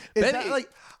days. Is Benny- that like?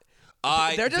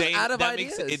 They're just Zane, out of that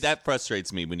ideas. That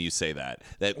frustrates me when you say that.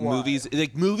 That Why?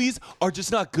 movies are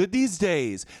just not good these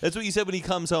days. That's what you said when he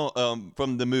comes home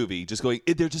from the movie, just going,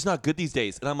 they're just not good these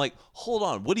days. And I'm like, hold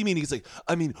on, what do you mean? He's like,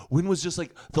 I mean, when was just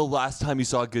like the last time you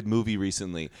saw a good movie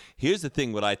recently? Here's the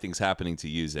thing, what I think's happening to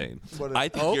you, Zane. I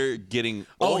think you're getting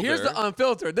older. Oh, here's the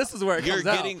unfiltered. This is where it comes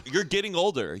out. You're getting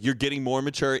older. You're getting more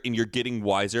mature, and you're getting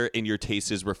wiser, and your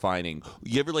taste is refining.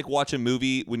 You ever like watch a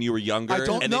movie when you were younger, I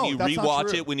don't and know. then you That's not rewatch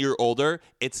true. it when you're older?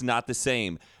 It's not the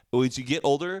same. As you get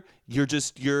older, your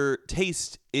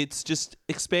taste, it's just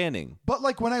expanding. But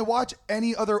like when I watch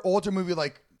any other older movie,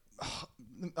 like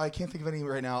I can't think of any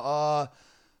right now.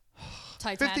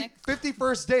 Titanic. 50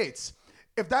 First Dates.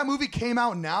 If that movie came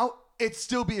out now, it'd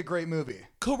still be a great movie.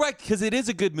 Correct, because it is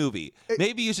a good movie.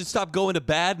 Maybe you should stop going to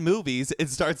bad movies and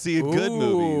start seeing good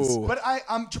movies. But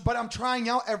I'm trying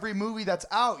out every movie that's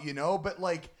out, you know. But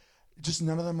like, just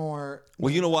none of them are.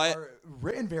 Well, you know what? Are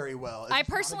written very well. It's I just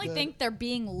not personally good. think they're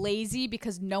being lazy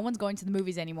because no one's going to the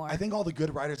movies anymore. I think all the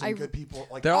good writers and good people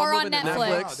like They're all or on moving to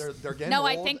Netflix. Netflix. They're getting No,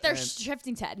 I old think they're and-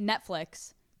 shifting to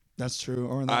Netflix. That's true.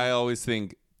 Or I always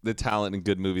think the talent and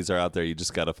good movies are out there. You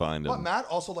just got to find But them. Matt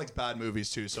also likes bad movies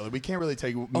too, so we can't really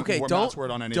take Okay, Matt's word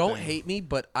on anything. don't hate me,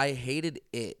 but I hated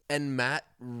it. And Matt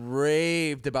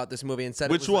raved about this movie and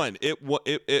said Which it was one?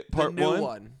 It part new one?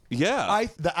 one. Yeah.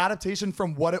 The adaptation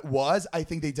from what it was, I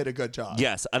think they did a good job.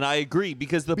 Yes, and I agree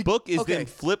because the book is okay. them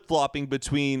flip-flopping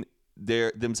between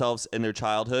themselves and their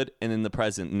childhood and in the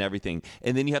present and everything.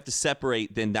 And then you have to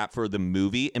separate then that for the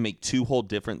movie and make two whole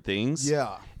different things.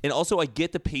 Yeah. And also I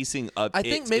get the pacing of I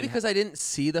think it maybe and- because I didn't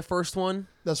see the first one.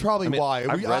 That's probably why.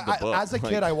 I've read the book, As a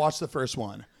kid, like- I watched the first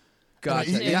one. Gotcha.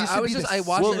 And it Yeah, used to I was be just the I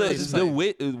watched well, it. and I was just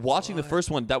like, watching the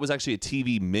first one, that was actually a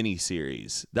TV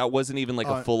miniseries. That wasn't even like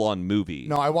a full-on movie.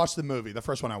 No, I watched the movie. The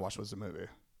first one I watched was the movie.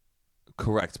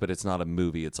 Correct, but it's not a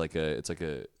movie. It's like a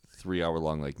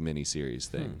 3-hour-long like mini-series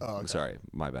thing. Oh, okay. Sorry,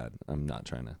 my bad. I'm not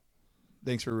trying to.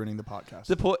 Thanks for ruining the podcast.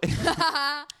 The point,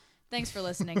 Thanks for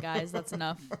listening, guys. That's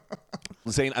enough.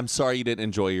 Zane, I'm sorry you didn't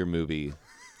enjoy your movie.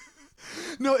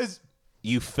 No, it's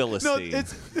You Philistine. no,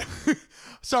 it's.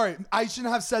 Sorry, I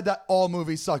shouldn't have said that all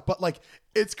movies suck, but like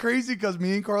it's crazy because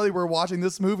me and Carly were watching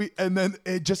this movie and then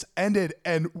it just ended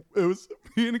and it was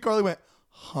me and Carly went,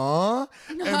 huh?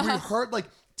 And we heard like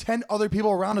 10 other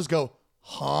people around us go,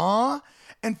 huh?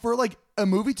 And for like a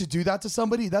movie to do that to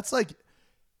somebody, that's like,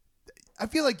 I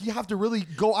feel like you have to really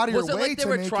go out of was your it way like they to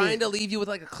were make trying it. to leave you with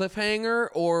like a cliffhanger,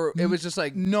 or it was just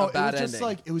like No, a bad it was just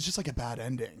ending? it was just like a bad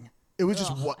ending. It was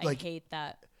just Ugh, what like I hate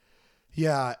that.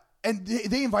 yeah. And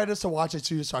they invited us to watch it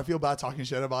too, so I feel bad talking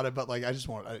shit about it. But like, I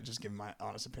just give my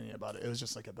honest opinion about it. It was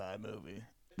just like a bad movie.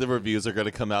 the reviews are going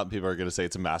to come out and people are going to say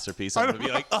it's a masterpiece. I'm going to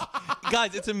be like, oh,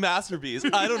 guys, it's a masterpiece.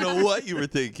 I don't know what you were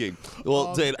thinking.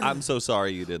 Well, Zane, I'm so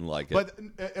sorry you didn't like it. But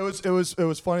it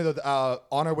was funny though.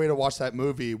 On our way to watch that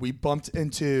movie, we bumped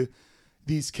into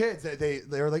these kids. They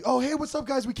were like, "Oh, hey, what's up,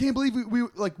 guys? We can't believe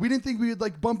we didn't think we would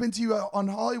like bump into you on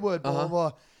Hollywood." Blah blah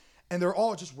blah. And they're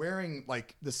all just wearing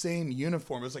like the same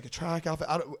uniform. It was like a track outfit.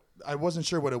 I wasn't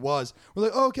sure what it was. We're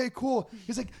like, oh, okay, cool.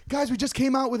 He's like, guys, we just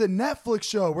came out with a Netflix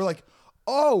show. We're like,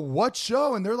 oh, what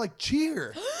show? And they're like,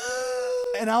 Cheer.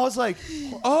 And I was like,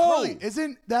 oh, Carly,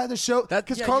 isn't that the show?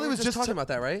 Because Yeah, Carly you were was just talking about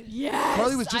that, right? Yes.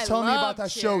 Carly was just telling me about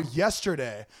that show Cheer.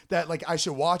 yesterday that like I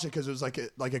should watch it because it was like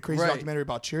a crazy Right. documentary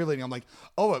about cheerleading. I'm like,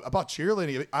 oh, about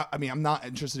cheerleading. I mean, I'm not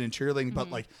interested in cheerleading,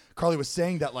 but like Carly was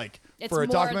saying that like It's for a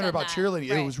more documentary than about that. cheerleading,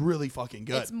 it Right. was really fucking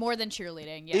good. It's more than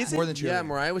cheerleading. Yeah. Is it? More than cheerleading. Yeah,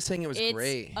 Mariah was saying it was It's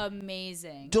great.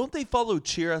 amazing. Don't they follow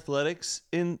Cheer Athletics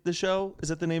in the show? Is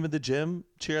that the name of the gym?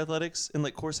 Cheer Athletics in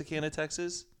like Corsicana,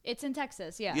 Texas? It's in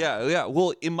Texas. Yeah. Yeah.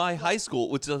 Well, in my high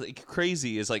school, what's like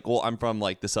crazy is like, well, I'm from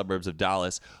like the suburbs of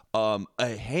Dallas. A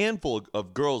handful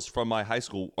of girls from my high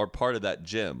school are part of that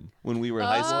gym when we were in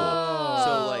high school.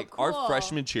 So like our cool.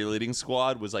 freshman cheerleading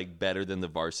squad was like better than the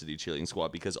varsity cheerleading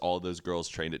squad because all those girls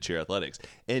trained at Cheer Athletics.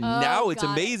 And now it's got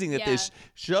it. amazing that this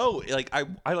show, like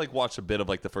I like watched a bit of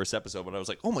like the first episode, but I was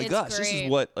like, oh my It's gosh, this is great.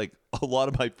 what like a lot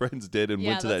of my friends did and Yeah,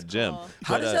 went to that that's gym. cool.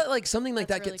 How But, does that like something like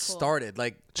that's that really get cool. started?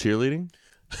 Like cheerleading?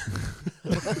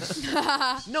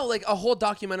 no, like a whole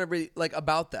documentary like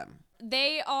about them.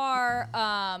 They are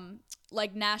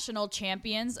like national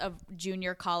champions of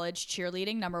junior college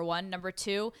cheerleading, number one. Number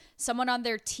two, someone on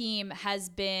their team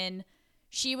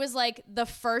she was like the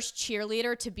first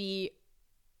cheerleader to be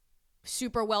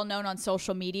super well known on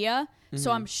social media.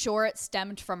 So I'm sure it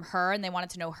stemmed from her and they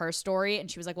wanted to know her story.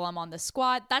 And she was like, well, I'm on this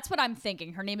squad. That's what I'm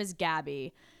thinking. Her name is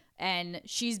Gabby. And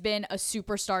she's been a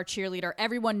superstar cheerleader.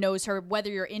 Everyone knows her, whether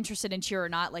you're interested in cheer or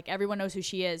not. Like everyone knows who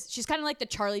she is. She's kind of like the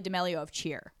Charli D'Amelio of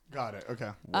cheer. Got it. Okay.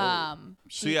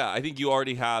 So yeah, I think you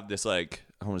already have this like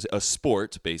I want to say a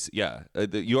sport basically. Yeah,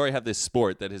 you already have this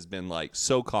sport that has been like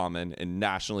so common and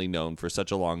nationally known for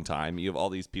such a long time. You have all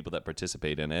these people that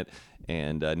participate in it,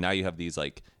 and now you have these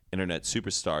like internet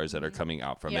superstars that are coming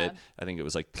out from it. I think it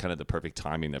was like kind of the perfect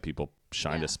timing that people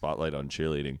shined a spotlight on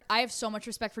cheerleading. I have so much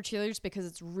respect for cheerleaders because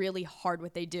it's really hard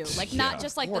what they do. Like not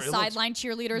just like the sideline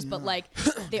cheerleaders, but like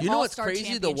the you know what's all-star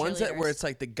crazy? The ones that where it's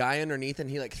like the guy underneath and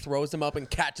he like throws them up and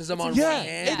catches them on one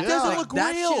hand. It doesn't look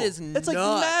that real. Shit is it's nuts.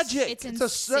 like magic. It's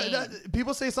insane.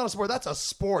 People say it's not a sport. That's a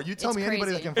sport. You tell me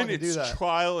anybody that can fucking do that. It's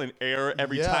trial and error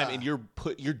every time, and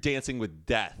you're dancing with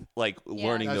death, like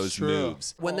learning those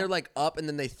moves. When they're like up and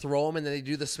then they throw them and then they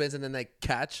do the spins and then they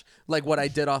catch, like what I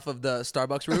did off of the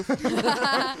Starbucks roof.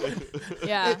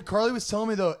 Yeah. Carly was telling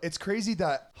me though, it's crazy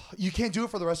that you can't do it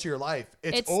for the rest of your life.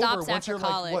 It over once after you're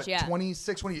college, like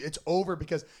 26, 20. It's over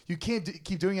because you can't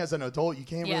keep doing it as an adult. You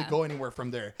can't really go anywhere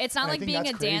from there. It's not And I like think being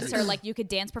that's a crazy. dancer. Like you could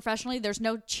dance professionally. There's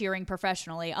no cheering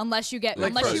professionally unless you get Like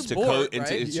unless you bored,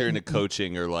 You're into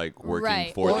coaching or like working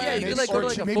Right. for Well, the yeah, you game. could like go to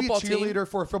like a maybe football team. cheerleader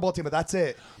for a football team, but that's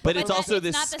it. But it's that- also it's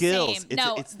the not the skills. same. It's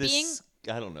No, this.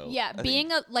 I don't know. Yeah,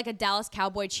 being a Dallas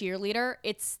Cowboy cheerleader,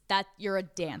 it's that you're a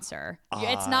dancer.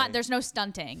 It's not. There's no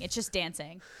stunting. It's just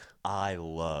dancing. I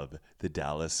love the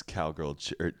Dallas Cowgirl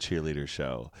cheerleader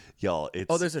show, y'all.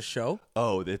 It's There's a show.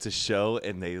 it's a show,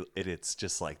 and it's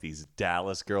just like these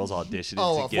Dallas girls auditioning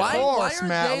Oh, to of get. Why course, are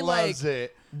Matt they loves like?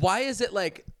 it. Why is it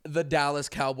like the Dallas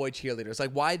Cowboy cheerleaders? Like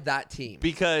why that team?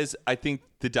 Because I think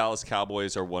the Dallas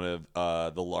Cowboys are one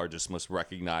of the largest, most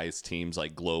recognized teams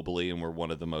like globally, and we're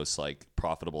one of the most like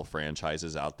profitable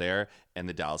franchises out there. And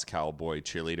the Dallas Cowboy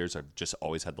cheerleaders have just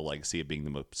always had the legacy of being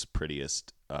the most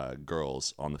prettiest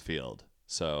girls on the field.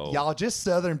 So Y'all just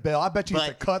Southern Belle. I bet you it's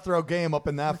a cutthroat game up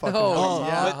in that fucking. Oh,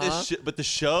 house. yeah. But the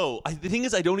show, the thing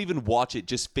is, I don't even watch it.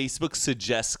 Just Facebook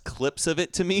suggests clips of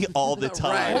it to me all the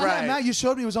time. Oh, yeah, Matt, you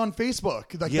showed me it was on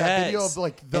Facebook. Like that video of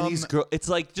like and them. these girls. It's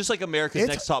like just like America's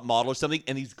It's- Next Top Model or something,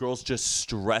 and these girls just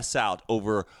stress out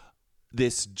over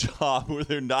this job where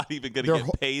they're not even going to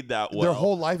get paid that well. Their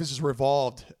whole life is just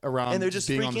revolved around. and they're just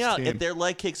being on freaking this out. team. If their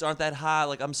leg kicks aren't that high,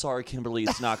 like, I'm sorry, Kimberly,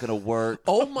 it's not going to work.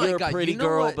 Oh my You're God! a pretty you know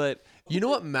girl, what? but You know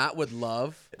what Matt would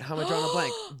love? How am I drawing a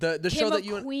blank? The Kim show of that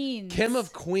you Queens. Kim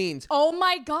of Queens. Oh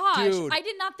my gosh. Dude. I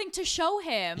did not think to show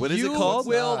him. What is You it called?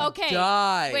 will Okay.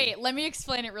 die. Wait, let me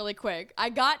explain it really quick. I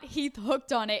got Heath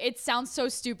hooked on it. It sounds so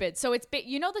stupid. So it's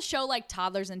you know the show like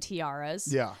Toddlers and Tiaras?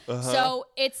 Yeah. So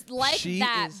it's like She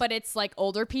that, is- but it's like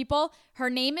older people. Her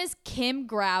name is Kim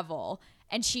Gravel,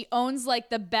 and she owns like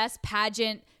the best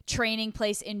pageant training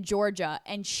place in Georgia,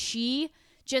 and she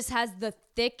just has the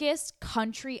thickest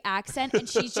country accent, and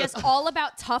she's just all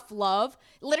about tough love.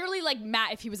 Literally like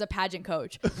Matt if he was a pageant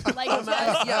coach. Like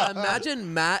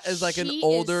Imagine Matt as like an She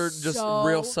older, is just so-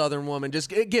 real Southern woman.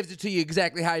 Just it gives it to you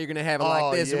exactly how you're gonna have it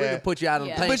like this. And we yeah. can put you out on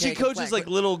Yeah. the plane. But she coaches like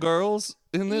little girls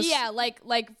in this? yeah, like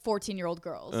 14-year-old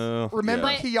girls. Remember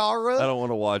yeah. Kiara? I don't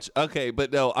want to watch. Okay,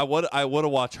 but no, I want to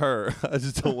watch her. I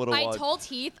just don't want to I watch. told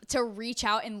Heath to reach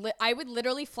out and I would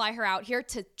literally fly her out here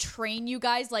to train you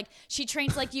guys. Like she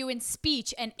trains like you in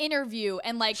speech and interview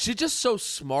and like She's just so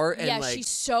smart and yeah, like she's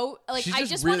so like she's I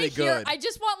just just really want to hear. good. I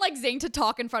just want like Zane to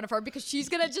talk in front of her because she's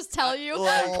gonna just tell you. Oh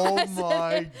my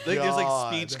god. Like there's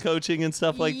like speech coaching and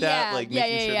stuff like that. Yeah, Like yeah,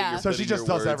 making yeah, sure yeah. that you're So she putting just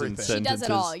your does words in everything. She does it sentences.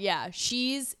 all. Yeah,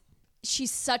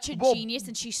 she's such a genius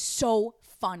and she's so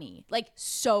funny. Like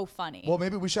so funny. Well,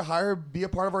 maybe we should hire her, be a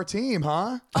part of our team,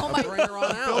 huh? oh my bring her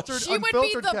on out. She would be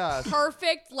Unfiltered the cast.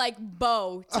 perfect like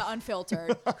bow to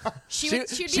unfiltered. She'd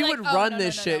be she like, would "Oh, run no,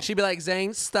 this no, no, shit. no." She'd be like,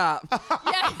 Zane, stop.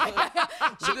 Yeah.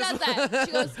 She does that.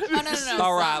 She goes, "Oh no, no."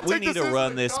 All right, we Take need the to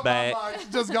run scissors. this Come on, back.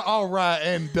 Mike. Just go. All right,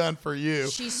 and done for you.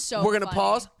 She's so. We're gonna funny.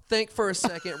 pause, think for a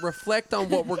second, reflect on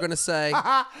what we're gonna say,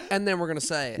 and then we're gonna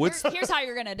say it. Here's how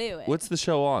you're gonna do it. What's the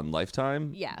show on?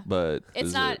 Lifetime? Yeah. But It's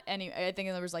is not it- any. I think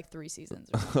there was like 3 seasons.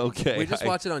 Or something. okay. We just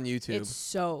watch it on YouTube. It's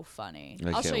so funny. I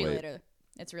I'll show can't you wait. later.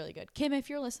 It's really good. Kim, if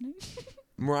you're listening.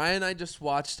 Mariah and I just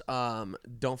watched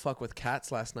Don't Fuck with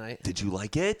Cats last night. Did you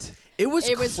like it? It was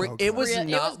It was it was real- it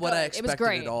not was what I good. It was expected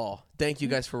great. at all. Thank you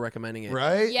guys for recommending it.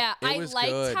 Right? Yeah, It I was liked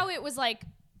good. how it was like,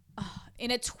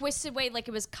 in a twisted way, like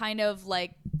it was kind of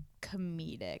like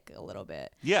comedic a little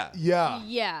bit. Yeah. Yeah.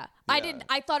 Yeah.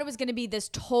 I thought it was going to be this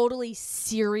totally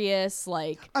serious,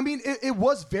 like. I mean, it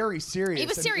was very serious. It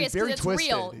was and serious very because it's twisted.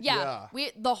 real. Yeah.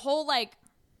 The whole like,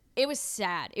 it was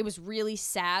sad. It was really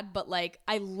sad, but like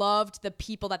I loved the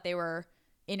people that they were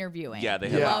interviewing. Yeah, they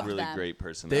have Yeah. a Loved really them. great They,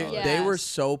 personality. Yeah. they Yes. were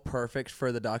so perfect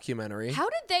for the documentary. How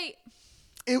did they?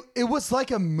 It was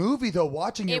like a movie though.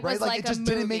 Watching it, right? was like it just a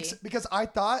didn't make movie. sense because I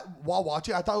thought while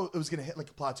watching, I thought it was gonna hit like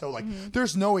a plateau. Like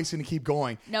there's no way it's gonna keep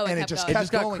going. No, it and kept just going. kept It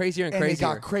just got going, crazier and It crazier.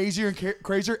 got crazier and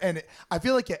crazier, and I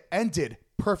feel like it ended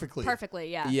perfectly.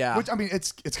 Perfectly, yeah. Yeah. Which I mean,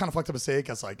 it's kind of fucked up to say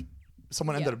because like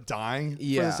someone ended Yeah. up dying for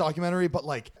Yeah. this documentary, but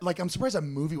like I'm surprised a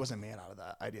movie wasn't made out of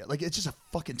that idea. Like it's just a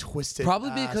fucking twisted. Probably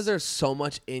ass- because there's so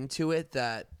much into it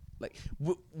that like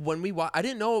when we I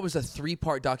didn't know it was a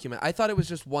 3-part document. I thought it was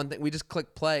just one thing. We just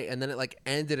clicked play and then it like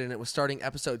ended and it was starting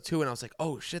episode 2 and I was like,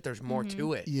 oh shit, there's more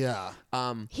to it. Yeah.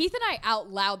 Heath and I out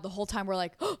loud the whole time we're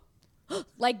like,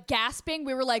 like gasping.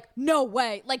 We were like, no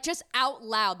way. Like just out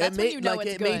loud. That's when you know like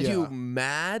it's it good. made you Yeah.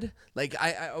 mad. Like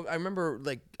I remember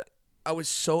like I was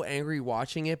so angry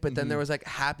watching it, but then there was like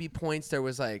happy points. There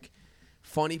was like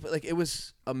funny, but like it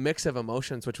was a mix of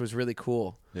emotions, which was really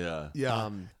cool. Yeah. Yeah.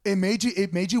 It made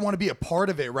you want to be a part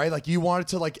of it, right? Like you wanted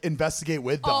to like investigate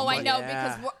with them. Oh, I like, know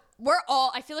Yeah. because we're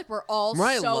all. I feel like we're all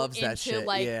Mariah so loves into that shit,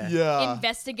 like Yeah.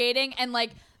 investigating and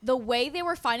like the way they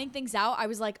were finding things out. I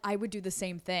was like, I would do the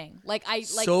same thing. Like I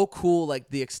like So cool, like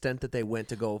the extent that they went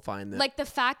to go find them. like the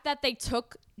fact that they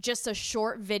took just a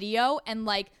short video and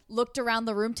like looked around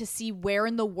the room to see where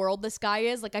in the world this guy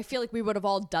is. Like I feel like we would have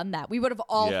all done that. We would have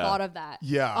all Yeah. thought of that.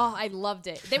 Yeah. Oh, I loved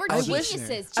it. They were I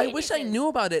geniuses. I wish I geniuses. knew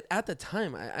about it at the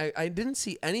time. I didn't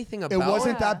see anything about It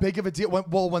wasn't Yeah. that big of a deal.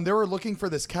 When they were looking for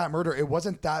this cat murder, it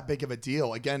wasn't that big of a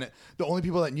deal. Again, the only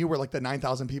people that knew were like the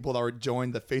 9,000 people that were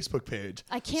joined the Facebook page.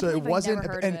 I can't so believe it wasn't, I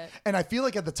never heard and, of it. and I feel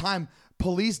like at the time,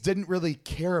 police didn't really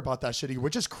care about that shit,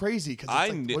 which is crazy. Because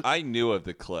I knew of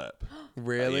the clip.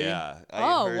 Really. Yeah. I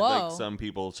Oh, heard whoa. like some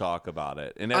people talk about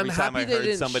it. And I'm every time happy I they heard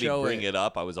didn't somebody show bring it. it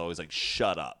up, I was always like,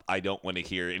 shut up. I don't want to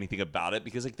hear anything about it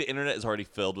because like the internet is already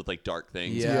filled with like dark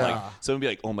things. Yeah. And, like someone would be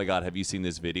like, oh my God, have you seen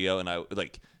this video? And I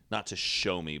like not to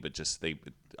show me, but just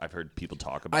I've heard people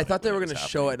talk about it. I thought they when were was going to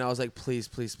show it, happening. and I was like, please,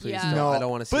 please, please, Yeah. don't. No. I don't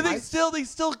want to see But it. they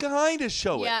still kind of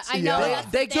show Yeah, it. I know. Yeah. That's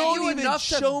the They thing. give you even enough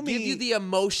show to me- give you the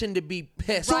emotion to be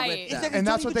pissed Right. with them. And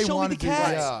that's Don't what even they show me wanted the to do,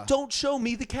 cats. yeah. Don't show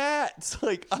me the cats.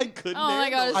 Like I couldn't. Oh my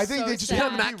handle God, it. it's I think so they just sad. wanted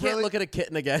to Matt be can't really, look at a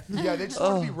kitten again. yeah, they just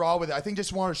want to be raw with it. I think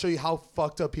just want to show you how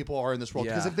fucked up people are in this world.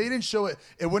 Because Yeah. if they didn't show it,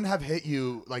 it wouldn't have hit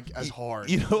you like as hard.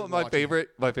 You know what my watching it.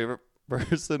 favorite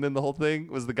person in the whole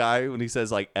thing was the guy when he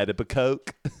says like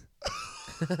Edibacoke.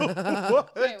 Wait,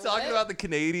 Talking what? about the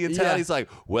Canadian town, Yeah. he's like,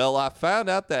 "Well, I found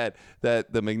out that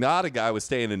the Magnotta guy was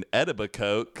staying in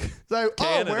Edibacoke, It's like,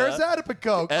 Canada. oh, where's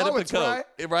Edibacoke? Oh, it's right.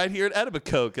 right here in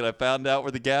Edibacoke." And I found out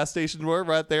where the gas stations were,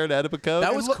 right there in Edibacoke.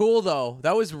 That was cool, though.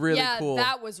 That was really yeah, cool.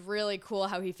 that was really cool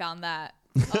how he found that.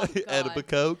 Oh, God.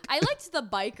 Edibacoke. I liked the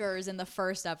bikers in the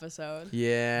first episode.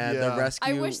 yeah, the Yeah.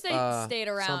 rescue. I wish they stayed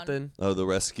around. Something. Oh, the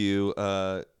rescue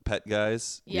pet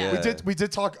guys. Yeah. We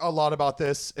did talk a lot about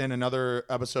this in another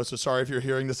episode, so sorry if you're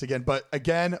hearing this again. But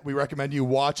again, we recommend you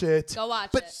watch it. Go watch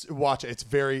but it. Watch it. It's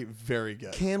very, very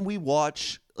good. Can we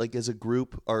watch like as a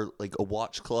group or like a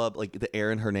watch club, like the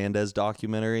Erin Hernandez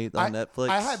documentary on Netflix?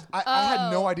 I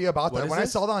had no idea about that. is When I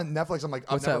this? saw that on Netflix, I'm like,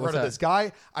 I've What's never that? heard of What's this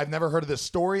guy. I've never heard of this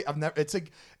story.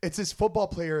 It's this football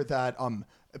player that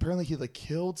apparently he like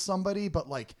killed somebody, but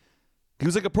like He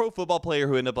was like a pro football player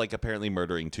who ended up like apparently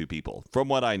murdering 2 people, from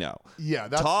what I know. Yeah,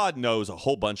 that's- Todd knows a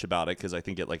whole bunch about it because I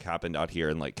think it like happened out here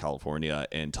in like California,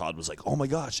 and Todd was like, "Oh my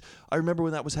gosh, I remember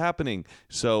when that was happening."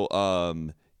 So,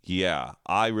 yeah,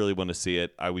 I really want to see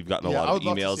it. We've gotten a Yeah, lot I of would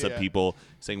love to emails see of it. people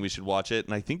saying we should watch it,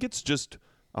 and I think it's just.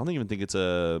 I don't even think it's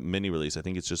a mini release. I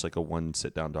think it's just like a one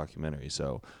sit down documentary.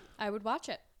 So, I would watch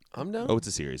it. I'm down. oh, it's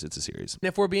a series. It's a series. And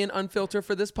if we're being unfiltered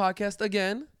for this podcast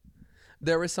again,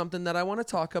 there is something that I want to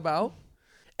talk about.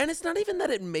 And it's not even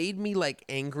that it made me like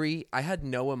angry. I had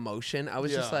no emotion. I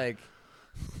was just Yeah. like,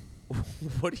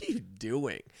 what are you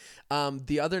doing?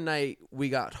 The other night we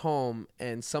got home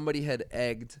and somebody had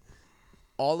egged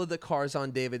all of the cars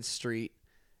on David Street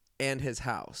and his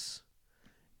house.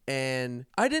 And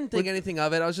I didn't think anything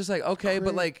of it. I was just like, okay,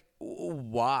 but like,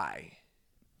 why?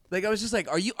 Like, I was just like,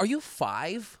 are you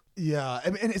 5? Yeah,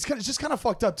 and it's just kind of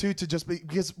fucked up too to just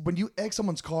because when you egg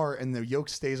someone's car and the yoke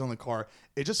stays on the car,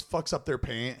 it just fucks up their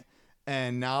paint,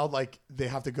 and now like they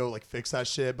have to go like fix that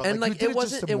shit. But And you like did it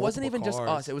just to wasn't even multiple just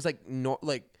cars. us. It was like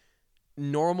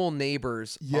normal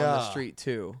neighbors on the Yeah. street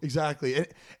too. Exactly, and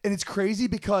it's crazy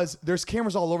because there's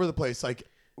cameras all over the place. Like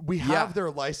we have Yeah.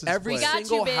 their license Every plate. got you,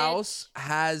 single bitch. house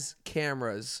has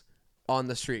cameras on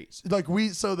the streets. Like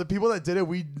so the people that did it,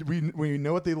 we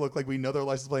know what they look like. We know their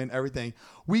license plate and everything.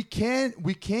 We can't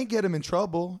get them in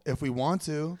trouble if we want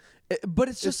to. But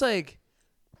it's just like,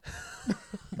 I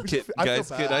feel Guys,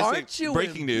 bad. can I Aren't say you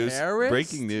breaking news? embarrassed?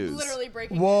 Breaking news. Literally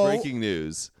breaking. Whoa, Breaking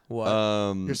news. What?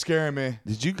 you're scaring me.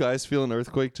 Did you guys feel an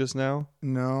earthquake just now?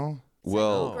 No.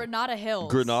 Well, Granada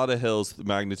Hills. Granada Hills,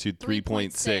 magnitude 3.6,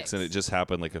 3.6. and it just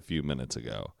happened like a few minutes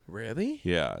ago. Really?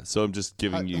 Yeah, so I'm just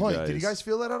giving you hold on, guys. did you guys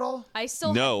feel that at all? I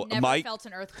still No, have never Mike- felt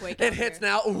an earthquake. It out hits here.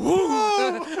 now.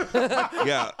 Woo!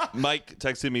 Yeah, Mike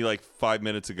texted me like 5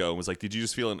 minutes ago and was like, "Did you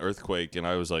just feel an earthquake?" And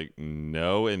I was like,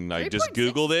 "No," and I just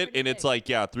 3.6 Googled is it, pretty and it's big. like,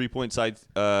 yeah, 3.6.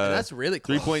 That's really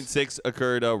close. 3.6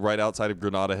 occurred right outside of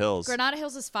Granada Hills. Granada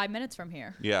Hills is 5 minutes from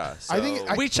here. Yeah, so I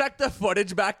think We checked the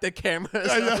footage back. The cameras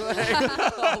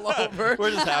like, all over.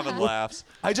 we're just having laughs.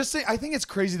 I think it's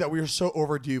crazy that we are so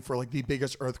overdue for like the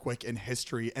biggest earthquake in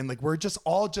history, and like we're just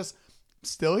all just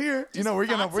still here. You know, we're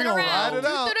gonna Boxing ride around. it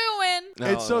out.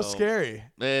 Doo-doo-dooing. It's so scary.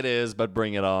 It is, but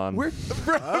bring it on. We're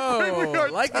Oh,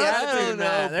 like the I attitude, don't know.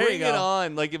 man. There Bring you it go.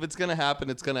 on. Like if it's gonna happen,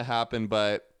 it's gonna happen.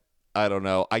 But I don't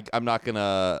know. I'm not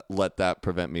gonna let that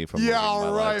prevent me from. yeah, living my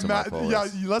all life right, to my Matt.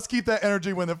 fullest. Yeah, let's keep that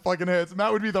energy when it fucking hits.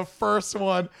 Matt would be the first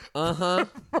one.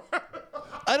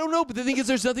 I don't know, but the thing is,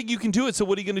 there's nothing you can do it. So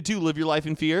what are you gonna do? Live your life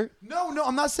in fear? No,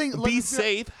 I'm not saying Be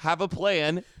safe, have a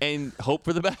plan, and hope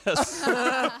for the best.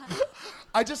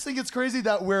 I just think it's crazy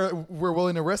that we're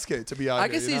willing to risk it to be out I here,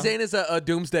 can you see know? Zane as a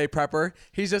doomsday prepper.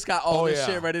 He's just got all Oh, this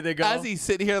yeah. shit ready to go. As he's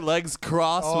sitting here, legs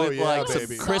crossed Oh, with yeah, like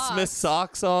baby. some Christmas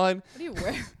socks on. What do you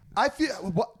wear? I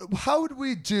feel. How would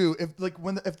we do if like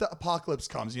if the apocalypse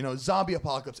comes? You know, zombie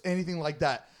apocalypse, anything like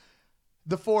that.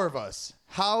 The four of us.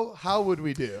 How would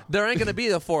we do? There ain't gonna be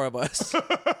the four of us.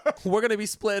 We're gonna be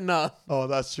splitting up. Oh,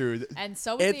 that's true. And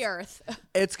so is the It's- earth.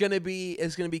 It's gonna be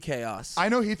chaos. I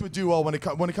know Heath would do well when it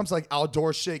comes to like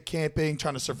outdoor shit, camping,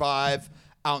 trying to survive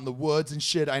out in the woods and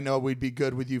shit. I know we'd be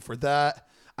good with you for that.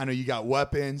 I know you got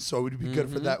weapons, so we'd be good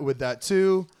for that with that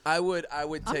too. I would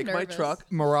take my nervous. truck.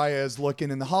 Mariah is looking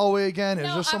in the hallway again. Is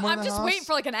No, there someone I'm in the just house? waiting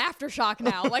for like an aftershock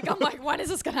now. Like I'm like, when is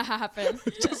this gonna happen?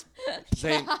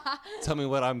 Zane, tell me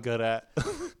what I'm good at.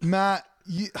 Matt,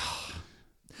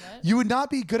 you would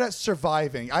not be good at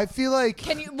surviving. I feel like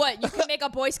Can you what? You can make a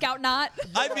Boy Scout knot?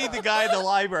 I'd be the guy in the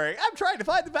library. I'm trying to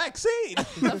find the vaccine.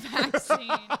 The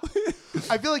vaccine.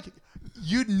 I feel like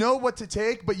you'd know what to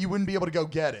take, but you wouldn't be able to go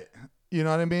get it. You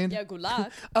know what I mean? Yeah, good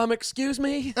luck. Excuse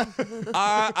me.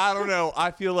 I don't know.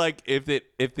 I feel like if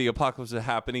the apocalypse is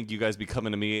happening, you guys be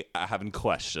coming to me having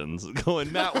questions,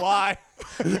 going, Matt, why?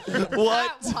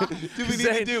 What do we need to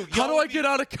Zane, do? how do I get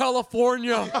out of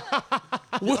California?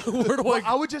 where do I?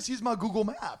 I would just use my Google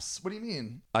Maps. What do you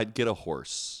mean? I'd get a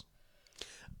horse.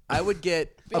 I would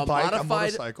get A bike, a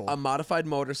motorcycle. a modified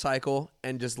motorcycle,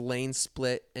 and just lane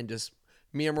split, and just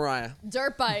me and Mariah.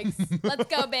 Dirt bikes. Let's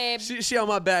go, babe. She on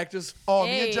my back, just Oh, me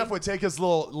Hey. and Jeff would take his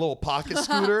little pocket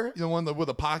scooter, the one with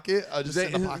a pocket. Just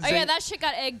sit in the pocket. Oh yeah, that shit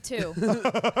got egged too.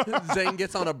 Zane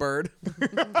gets on a bird.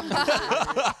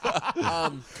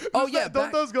 Oh yeah,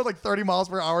 Don't those go like 30 miles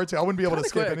per hour too? I wouldn't be able to Kinda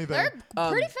skip quick. anything. They're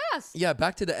pretty fast. yeah.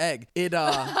 Back to the egg. It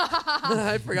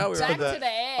I forgot we were Back on that. to the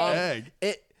egg.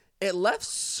 Egg. It left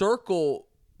circle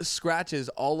scratches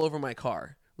all over my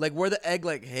car. Like where the egg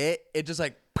like hit, it just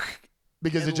like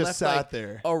Because it just left, sat like,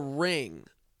 there. a ring.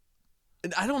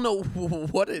 And I don't know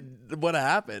what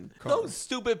happened. Those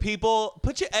stupid people,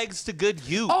 put your eggs to good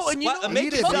use. Oh, and you know- make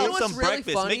Eat it, yourself dude. some What's really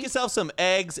breakfast. funny? Make yourself some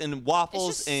eggs and waffles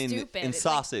It's just and stupid. and It's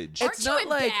like- sausage. Aren't It's you not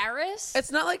like- embarrassed?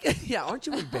 It's not like yeah, aren't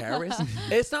you embarrassed?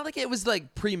 It's not like it was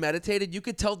like premeditated. You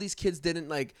could tell these kids didn't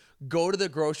like go to the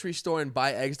grocery store and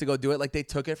buy eggs to go do it. Like they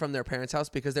took it from their parents' house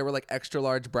because they were like extra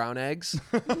large brown eggs.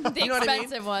 the You know what I mean?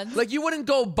 expensive ones. Like you wouldn't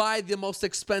go buy the most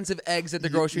expensive eggs at the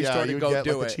grocery yeah, store you to would go get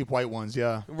do like it. the cheap white ones.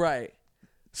 Yeah, Right.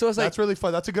 So it's like that's really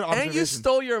fun. That's a good observation. and you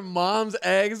stole your mom's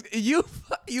eggs. You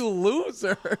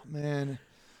loser. Man,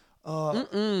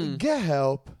 get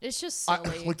help. It's just I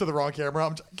silly. looked at the wrong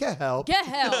camera. Get help. Get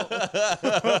help.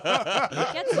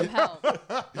 Get some help.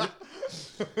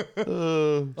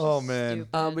 Oh man.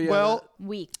 But yeah, Well,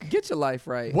 Weak. get your life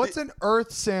right. what's an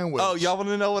Earth sandwich? Oh, y'all want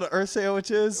to know what an earth sandwich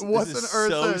is? What's this is an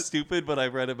earth so sandwich? stupid, but I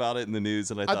read about it in the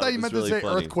news and I I thought, thought it you was meant really to say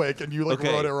funny. earthquake, and you like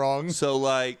wrote it wrong. So,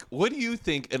 like, what do you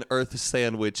think an earth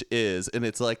sandwich is? And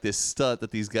it's like this stunt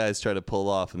that these guys try to pull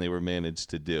off, and they were managed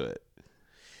to do it.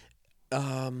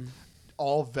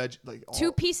 All veg, like all,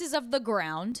 2 pieces of the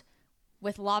ground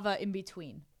with lava in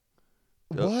between.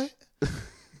 What?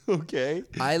 Okay.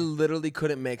 I literally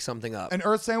couldn't make something up. An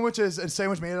Earth sandwich is a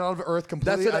sandwich made out of Earth,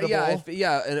 completely That's it.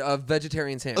 edible. A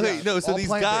vegetarian sandwich. Okay, no, so all these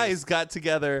plant-based. guys got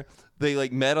together. They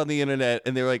like met on the internet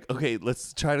and they were like, okay,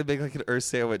 let's try to make like an earth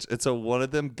sandwich. And so one of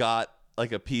them got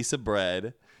like a piece of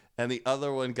bread and the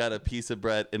other one got a piece of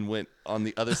bread and went on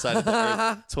the other side of the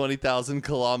earth 20,000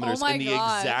 kilometers Oh my in the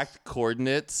gosh. exact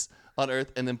coordinates on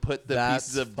Earth and then put the That's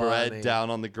pieces of funny. bread down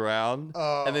on the ground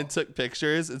and then took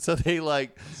pictures. And so they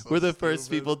were the first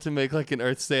people to make like an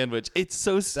Earth sandwich. It's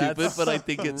so stupid, but I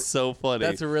think it's so funny.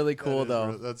 That's really cool,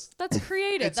 though. That's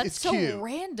creative. That's so cute.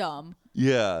 random.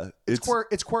 Yeah, It's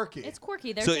quirky. It's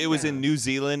quirky. They're so it was different. in New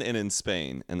Zealand and in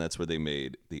Spain, and that's where they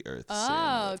made the Earth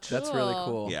sandwich. Cool. That's really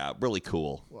cool. Yeah, really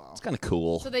cool. Wow. It's kind of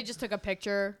cool. So they just took a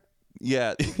picture.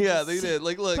 Yeah, they did.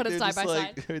 Like, look, Put it they're side just by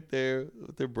like side. right there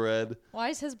with their bread. Why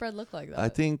does his bread look like that? I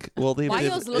think. Well, Why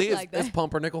yours look It's- like that? It's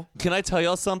pumpernickel. Can I tell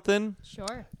y'all something?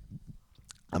 Sure.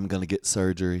 I'm gonna get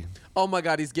surgery. Oh my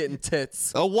God, he's getting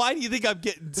tits. Oh, why do you think I'm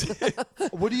getting?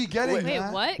 What are you getting? Wait,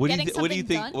 Matt? what? What do Getting you what do you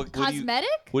something think? done? What do you- Cosmetic?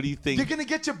 What do you think? You're gonna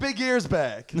get your big ears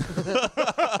back. You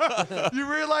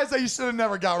realize that you should have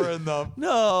never got rid of them.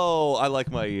 No, I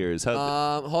like my ears. Hold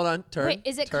on. Turn. Wait,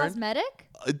 is it Turn. cosmetic?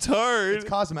 Turn. It's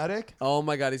cosmetic. Oh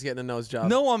my God, he's getting a nose job.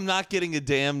 No, I'm not getting a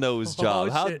damn nose job.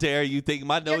 How shit. dare you think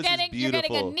my nose You're is getting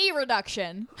beautiful? a knee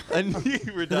reduction. A knee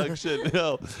reduction.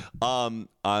 No, I'm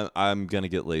gonna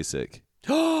get LASIK.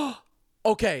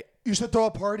 Okay. You should throw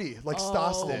a party like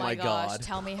Stas Oh did. my my gosh! God.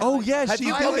 Tell me how. Oh it yeah, goes. she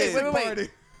you- did okay, it. wait, wait. Party.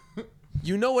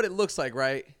 You know what it looks like,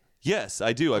 right? Yes,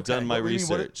 I do. I've done my what do you mean,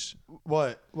 what it- research.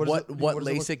 What? What does it look-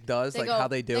 LASIK does, like how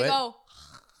they do it.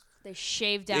 They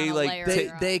shave down They, a like,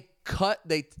 layer. They cut.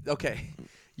 Okay.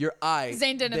 Your eye.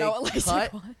 Zane didn't they know what LASIK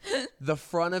cut was. the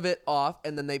front of it off,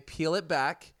 and then they peel it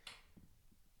back,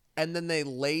 and then they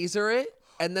laser it,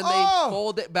 and then they Oh!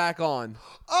 fold it back on.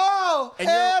 Oh, And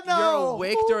hell you're no.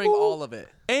 awake during all of it.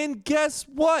 And guess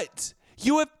what?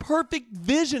 You have perfect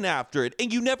vision after it,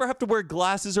 and you never have to wear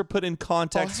glasses or put in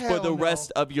contacts Oh, for hell the no.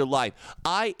 rest of your life.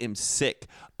 I am sick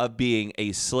of being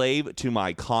a slave to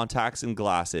my contacts and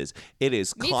glasses. It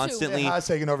is Me too. constantly. It has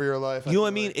taken over your life. You know what I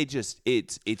feel mean? like. It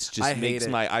just I hate makes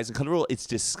it. my eyes uncomfortable. It's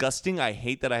disgusting. I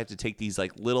hate that I have to take these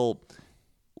like little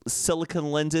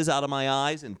silicone lenses out of my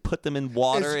eyes and put them in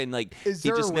water and like Is it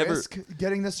there just a never. risk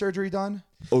getting this surgery done?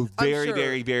 Oh, very, sure,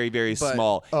 very, very, very but-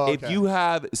 small. Oh, If okay. you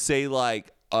have, say,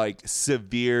 like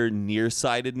severe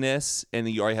nearsightedness, and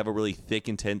then you already have a really thick,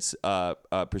 intense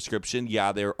prescription,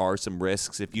 yeah, there are some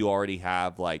risks. If you already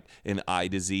have like an eye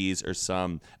disease or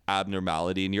some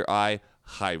abnormality in your eye,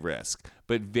 high risk,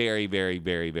 but very, very,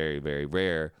 very, very, very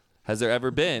rare. Has there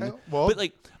ever been? Okay, well- But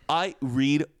like, I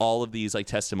read all of these like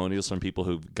testimonials from people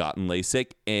who've gotten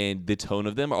LASIK, and the tone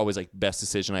of them are always like best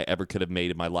decision I ever could have made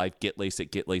in my life. Get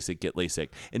LASIK, get LASIK, get LASIK.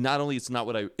 And not only it's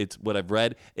what I've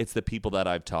read, it's the people that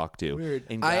I've talked to. Weird.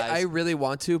 And I guys, really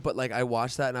want to, but like I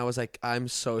watched that and I was like, I'm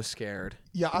so scared.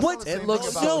 Yeah. I What? saw the same It looks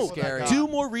thing about so what that scary. guy- do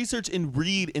more research and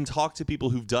read and talk to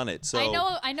people who've done it. So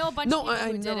I know a bunch No, of people I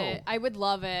who did know. it. I would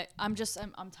love it. I'm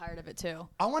tired of it too.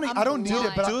 I want to. I'm I don't need it,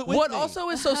 blind. but do it with What me. also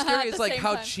is so scary At is the like same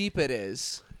how time. cheap it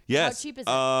is. yes, How cheap is it?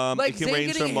 Like it can Zane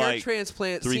range getting from a hair like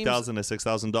transplant $3,000 to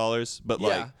 $6,000, but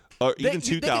like Yeah. or even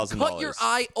They can $2,000. cut your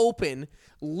eye open,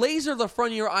 laser the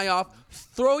front of your eye off,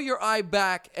 throw your eye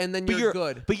back, and then you're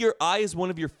good. But your eye is one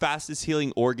of your fastest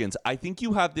healing organs. I think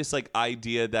you have this like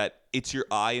idea that it's your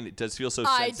eye and it does feel so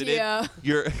Idea. sensitive.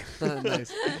 You're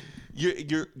Nice.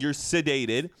 you're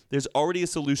sedated. There's already a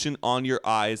solution on your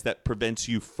eyes that prevents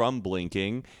you from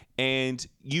blinking. And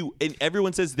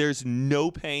everyone says there's no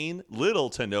pain, little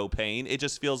to no pain. It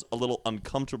just feels a little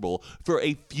uncomfortable for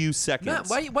a few seconds. Matt,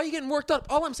 why are you getting worked up?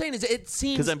 All I'm saying is it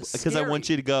seems Because I want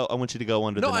you to go. I want you to go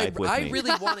under No, the I knife with me.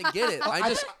 really want to get it. I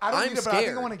don't I'm need it, scared. but I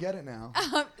think I want to get it now.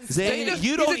 Zane, He's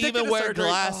you don't addicted even to wear surgery.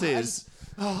 glasses.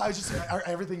 I just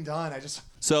everything done.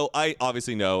 So I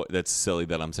obviously know that's silly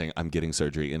that I'm saying I'm getting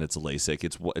surgery and it's LASIK.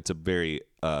 It's a very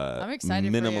I'm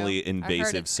excited for you. minimally I've heard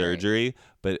invasive it's great. surgery,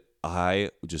 but I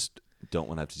just don't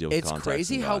want to have to deal with It's contacts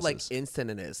crazy and how like glasses.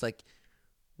 instant it is. Like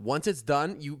once it's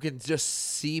done, you can just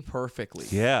see perfectly.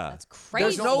 Yeah. That's crazy.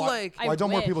 There's no why, like. I Why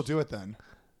don't more wish. people do it then?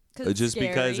 it's Just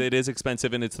because scary. it is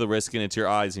expensive and it's the risk and it's your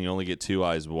eyes and you only get two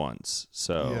eyes once.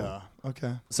 So Yeah.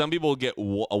 Okay. some people get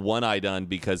a one eye done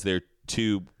because they're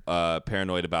too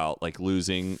paranoid about like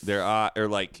losing their eye, or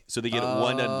like so they get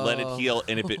one done, let it heal,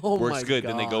 and if it Oh works my good,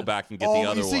 then they go God. back and get the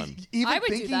other you see, one. Even I would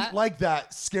do thinking that. like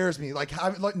that scares me. Like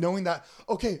knowing that,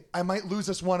 okay, I might lose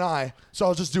this one eye, so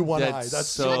I'll just do one eye.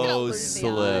 That's You're not gonna so lose the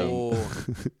slim.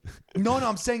 Oh. no.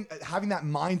 I'm saying having that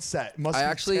mindset must. I be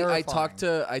actually terrifying.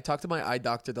 I talked to my eye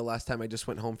doctor the last time I just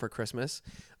went home for Christmas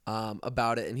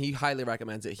about it, and he highly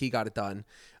recommends it. He got it done,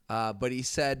 but he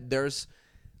said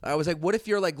I was like, what if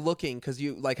you're like looking because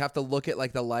you like have to look at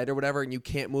like the light or whatever, and you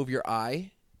can't move your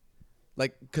eye,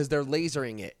 like because they're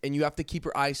lasering it, and you have to keep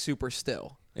your eye super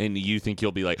still. And you think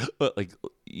you'll be like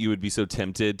you would be so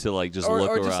tempted to like just Or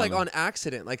look around. just like on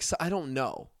accident, like so, I don't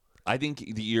know. I think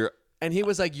your And he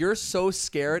was like, you're so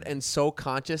scared and so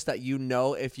conscious that you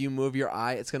know if you move your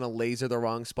eye, it's going to laser the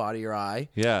wrong spot of your eye.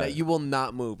 Yeah. That you will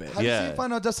not move it. Have you seen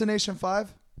Final Destination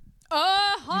 5?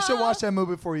 You should watch that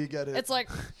movie before you get it. It's like,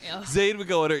 Zane would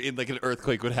go under in like an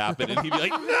earthquake would happen, and he'd be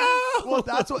like, "No." Well,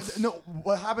 that's what. No,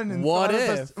 what happened in What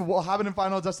if? What happened in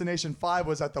Final Destination 5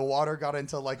 was that the water got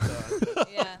into like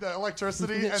the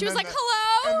electricity. And she was then like,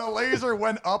 hello? And the laser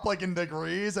went up like in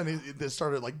degrees, and it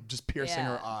started like just piercing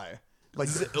her eye. Like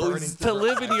burning To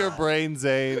live in your brain,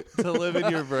 Zane. To live in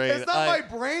your brain. It's not my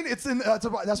brain. It's in. That's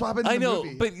what happened. In I the know,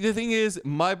 movie. but the thing is,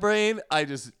 my brain, I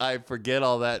forget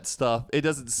all that stuff. It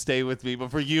doesn't stay with me.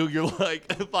 But for you, you're like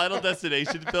a Final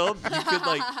Destination film. You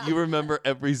could you remember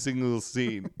every single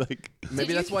scene. Like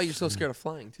Maybe that's why you're so scared of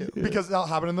flying too. because that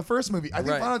happened in the first movie. I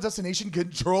think Right. Final Destination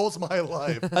controls my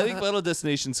life. I think Final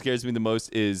Destination scares me the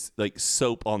most is like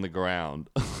soap on the ground.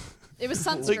 it was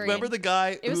sunscreen. Like remember the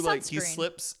guy It was who like he sunscreen.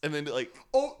 slips and then like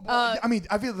I mean,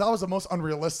 I feel that was the most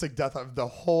unrealistic death of the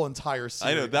whole entire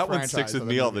series. I know that one franchise sticks with of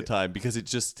me all the movie. time because it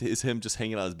just is him just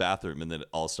hanging out his bathroom and then it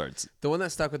all starts. The one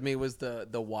that stuck with me was the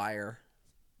wire.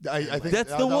 I think That's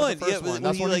that the was one. The first Yeah, one. when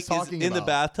That's he what like he's is talking in the about.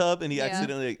 bathtub and he Yeah.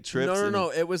 accidentally like trips.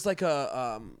 No. It was like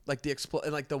a like the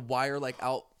like the wire like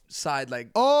outside like.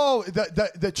 Oh,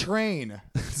 the train.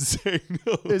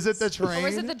 Is it the train? Or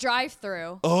was it the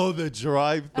drive-through? Oh, the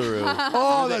drive-through.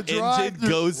 Oh, the the engine drive-through.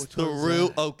 goes Which one's through.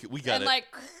 that? Okay, we got And it. like,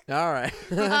 All right.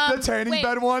 The tanning wait.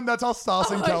 bed one. That's how Stas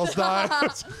and Kels died.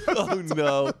 Oh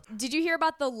no. did you hear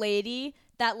about the lady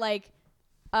that like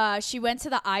she went to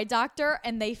the eye doctor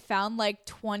and they found like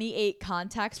 28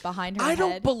 contacts behind her I head?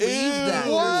 don't believe that.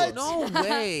 What? No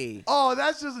way. Oh,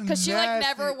 that's just Because she like nasty.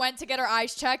 never went to get her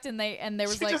eyes checked, and there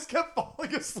was She like just kept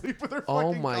falling asleep with her Oh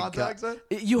fucking my contacts god.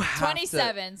 in. You have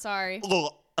 27. Sorry.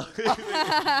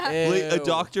 Wait, a Ew.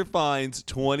 doctor finds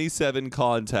 27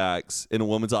 contacts in a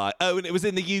woman's eye. Oh, and it was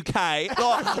in the UK. I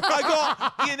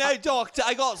got, doctor,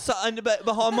 I got something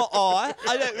behind my eye.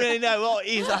 I don't really know what it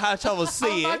is or how I will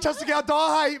see it. Manchester Girl,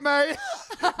 don't hate me.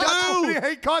 Got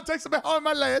 28 contacts behind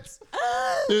my lids.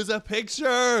 There's a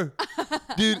picture.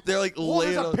 Dude, they're like Oh,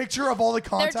 there's laying a on. picture of all the They're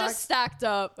contacts. just stacked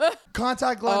up.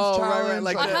 Contact lens Oh, right, challenge.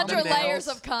 like I the- don't know. 100 nails. layers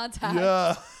of contact.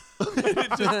 Yeah. It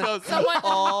just goes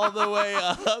all the way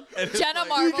up. And it's Jenna like-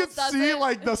 You Marbles could does see it.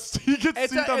 like you could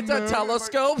It's see the a moon.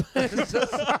 telescope. It's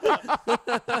just-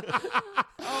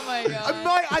 Oh my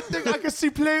god. I think I can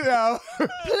see Pluto.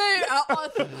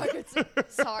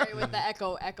 Sorry with the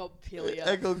echopelia.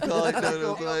 Echo calling.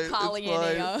 No,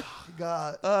 Echocolionia.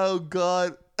 God. Oh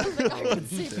God. I can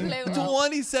see Pluto.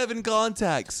 27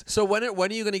 contacts. so when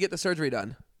are you going to get the surgery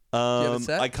done? have it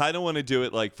set? I kind of want to do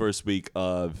it like first week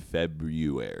of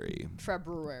February.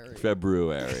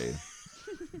 February.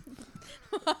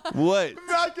 What?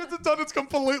 Matt gets it done. It's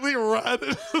completely red.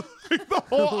 Like the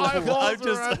whole eyeballs I'm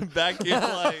just back here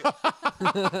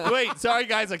like, wait, sorry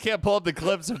guys, I can't pull up the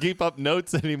clips or keep up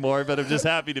notes anymore, but I'm just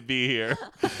happy to be here.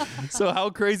 So how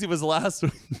crazy was last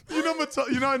week? You know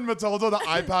in Matilda, the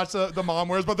eye patch that the mom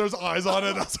wears, but there's eyes on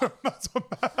it. That's what Matt's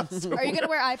Are you gonna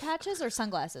wear eye patches or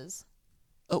sunglasses?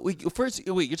 Oh, wait, you're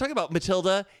talking about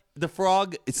Matilda, the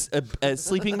frog, it's a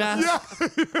sleeping mask?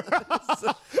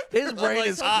 His brain Like,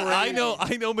 is crazy.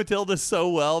 I know Matilda so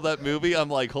well, that movie. I'm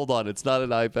like, hold on, it's not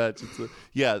an eye patch.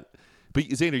 Yeah. But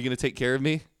Zane, are you going to take care of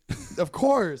me? Of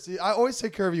course. I always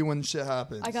take care of you when shit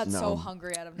happens. I got so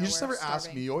hungry out of nowhere. You just never starving.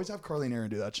 ask me. You always have Carly and Erin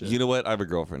do that shit. You know what? I have a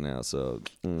girlfriend now, so.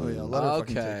 Oh yeah, let her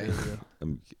fucking take Okay. care of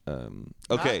you.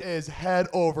 Okay. That is head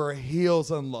over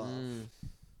heels in love.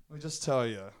 Let me just tell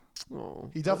you. Oh.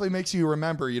 He definitely makes you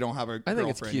remember you don't have a I girlfriend, think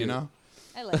it's you cute. know?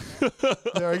 I like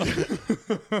it. There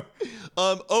you go.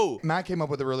 Oh, Matt came up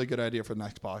with a really good idea for the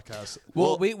next podcast.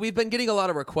 Well, we've been getting a lot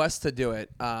of requests to do it.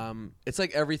 It's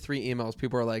like every 3 emails,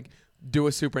 people are like, do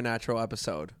a supernatural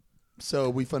episode.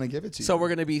 So we finna give it to you. So we're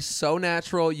gonna be so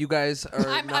natural. You guys are.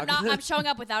 I'm showing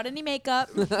up without any makeup.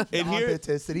 and here,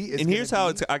 authenticity is and here's gonna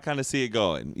how be- I kind of see it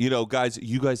going. You know, guys,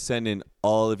 you guys send in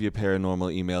all of your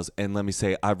paranormal emails, and let me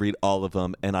say, I read all of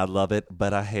them, and I love it,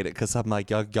 but I hate it because I'm like,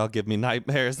 y'all give me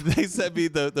nightmares. They send me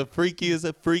the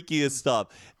freakiest stuff,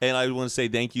 and I want to say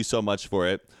thank you so much for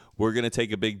it. We're going to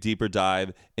take a big, deeper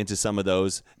dive into some of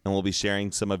those, and we'll be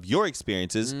sharing some of your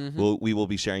experiences. We will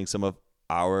be sharing some of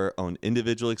our own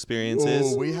individual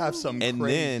experiences. Oh, we have some And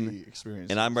crazy then-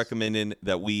 experiences. And I'm recommending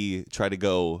that we try to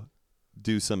go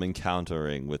do some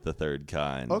encountering with the third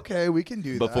kind. Okay, we can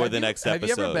do Before that. the next Have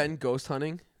episode. you ever been ghost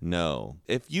hunting? No.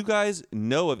 If you guys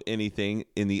know of anything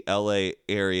in the LA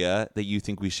area that you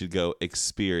think we should go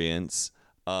experience,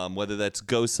 whether that's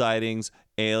ghost sightings,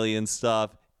 alien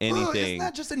stuff, anything. Isn't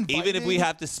that just even if we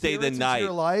have to stay the spirits into your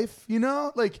night, life, you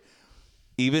know? Like,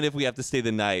 even if we have to stay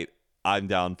the night, I'm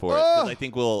down for it because I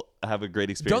think we'll have a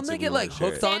great experience. Don't they get like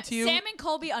hooked onto you? Sam and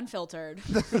Colby unfiltered.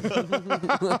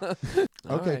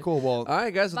 Okay, cool. Well, all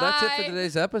right, guys. Well, that's it for Bye.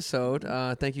 today's episode.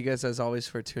 Thank you guys as always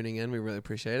for tuning in. We really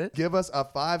appreciate it. give us a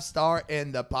 5-star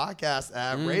in the podcast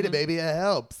app. Rate it, baby. It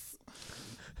helps.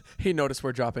 He noticed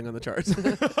we're dropping on the charts. No,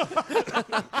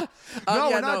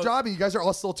 we're not dropping. You guys are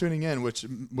all still tuning in, which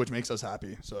makes us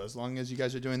happy. So as long as you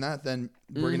guys are doing that, then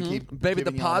we're gonna keep. Baby,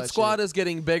 the giving you all Pod that Squad shit. is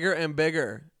getting bigger and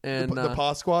bigger. And the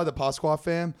Pod Squad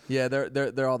fam. yeah,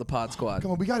 they're all the Pod Squad.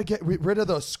 Come on, we got to get rid of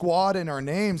the squad in our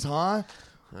names, huh?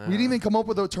 We didn't even come up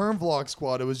with a term, Vlog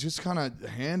Squad. It was just kind of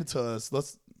handed to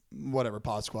us. Whatever,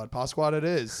 Pod Squad it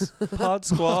is. Pod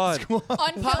Squad.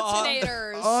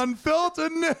 Unfiltrators.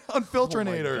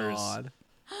 Unfiltrators. Oh God.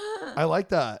 I like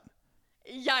that.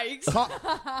 Yikes.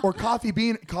 Or coffee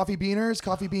beans.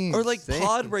 Or like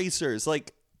pod racers,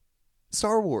 like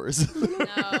Star Wars.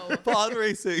 No. Pod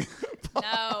racing.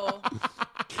 No. I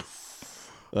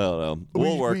don't know.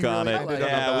 We'll work on really it. ended on a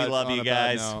Yeah, bad- we love on you a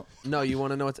bad guys. note. No, you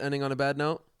want to know what's ending on a bad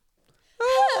note?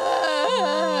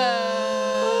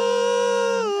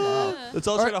 Let's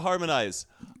all try to harmonize.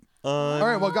 All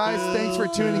right, well, guys, thanks for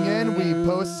tuning in. We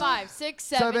post 5, 6,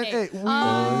 7, 8. We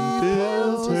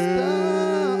post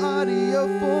the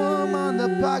audio form on the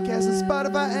podcast and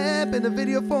Spotify app and the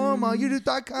video form on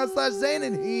youtube.com/Zane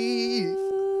and Heath.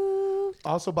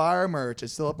 Also buy our merch.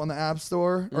 It's still up on the App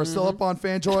Store or still up on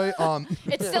Fanjoy.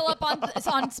 It's still up on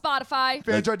Spotify.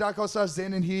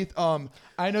 Fanjoy.com/Zane and Heath.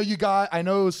 I know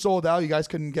it was sold out. You guys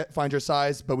couldn't find your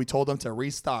size, but we told them to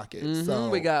restock it.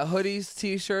 So We got hoodies,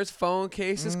 t-shirts, phone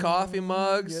cases, coffee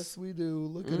mugs. yes, we do.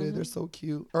 Look at it. They're so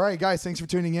cute. All right, guys. Thanks for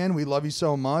tuning in. We love you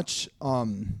so much.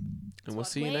 And we'll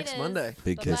see you next Monday.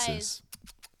 Big Bye-bye. kisses.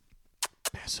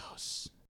 Pesos.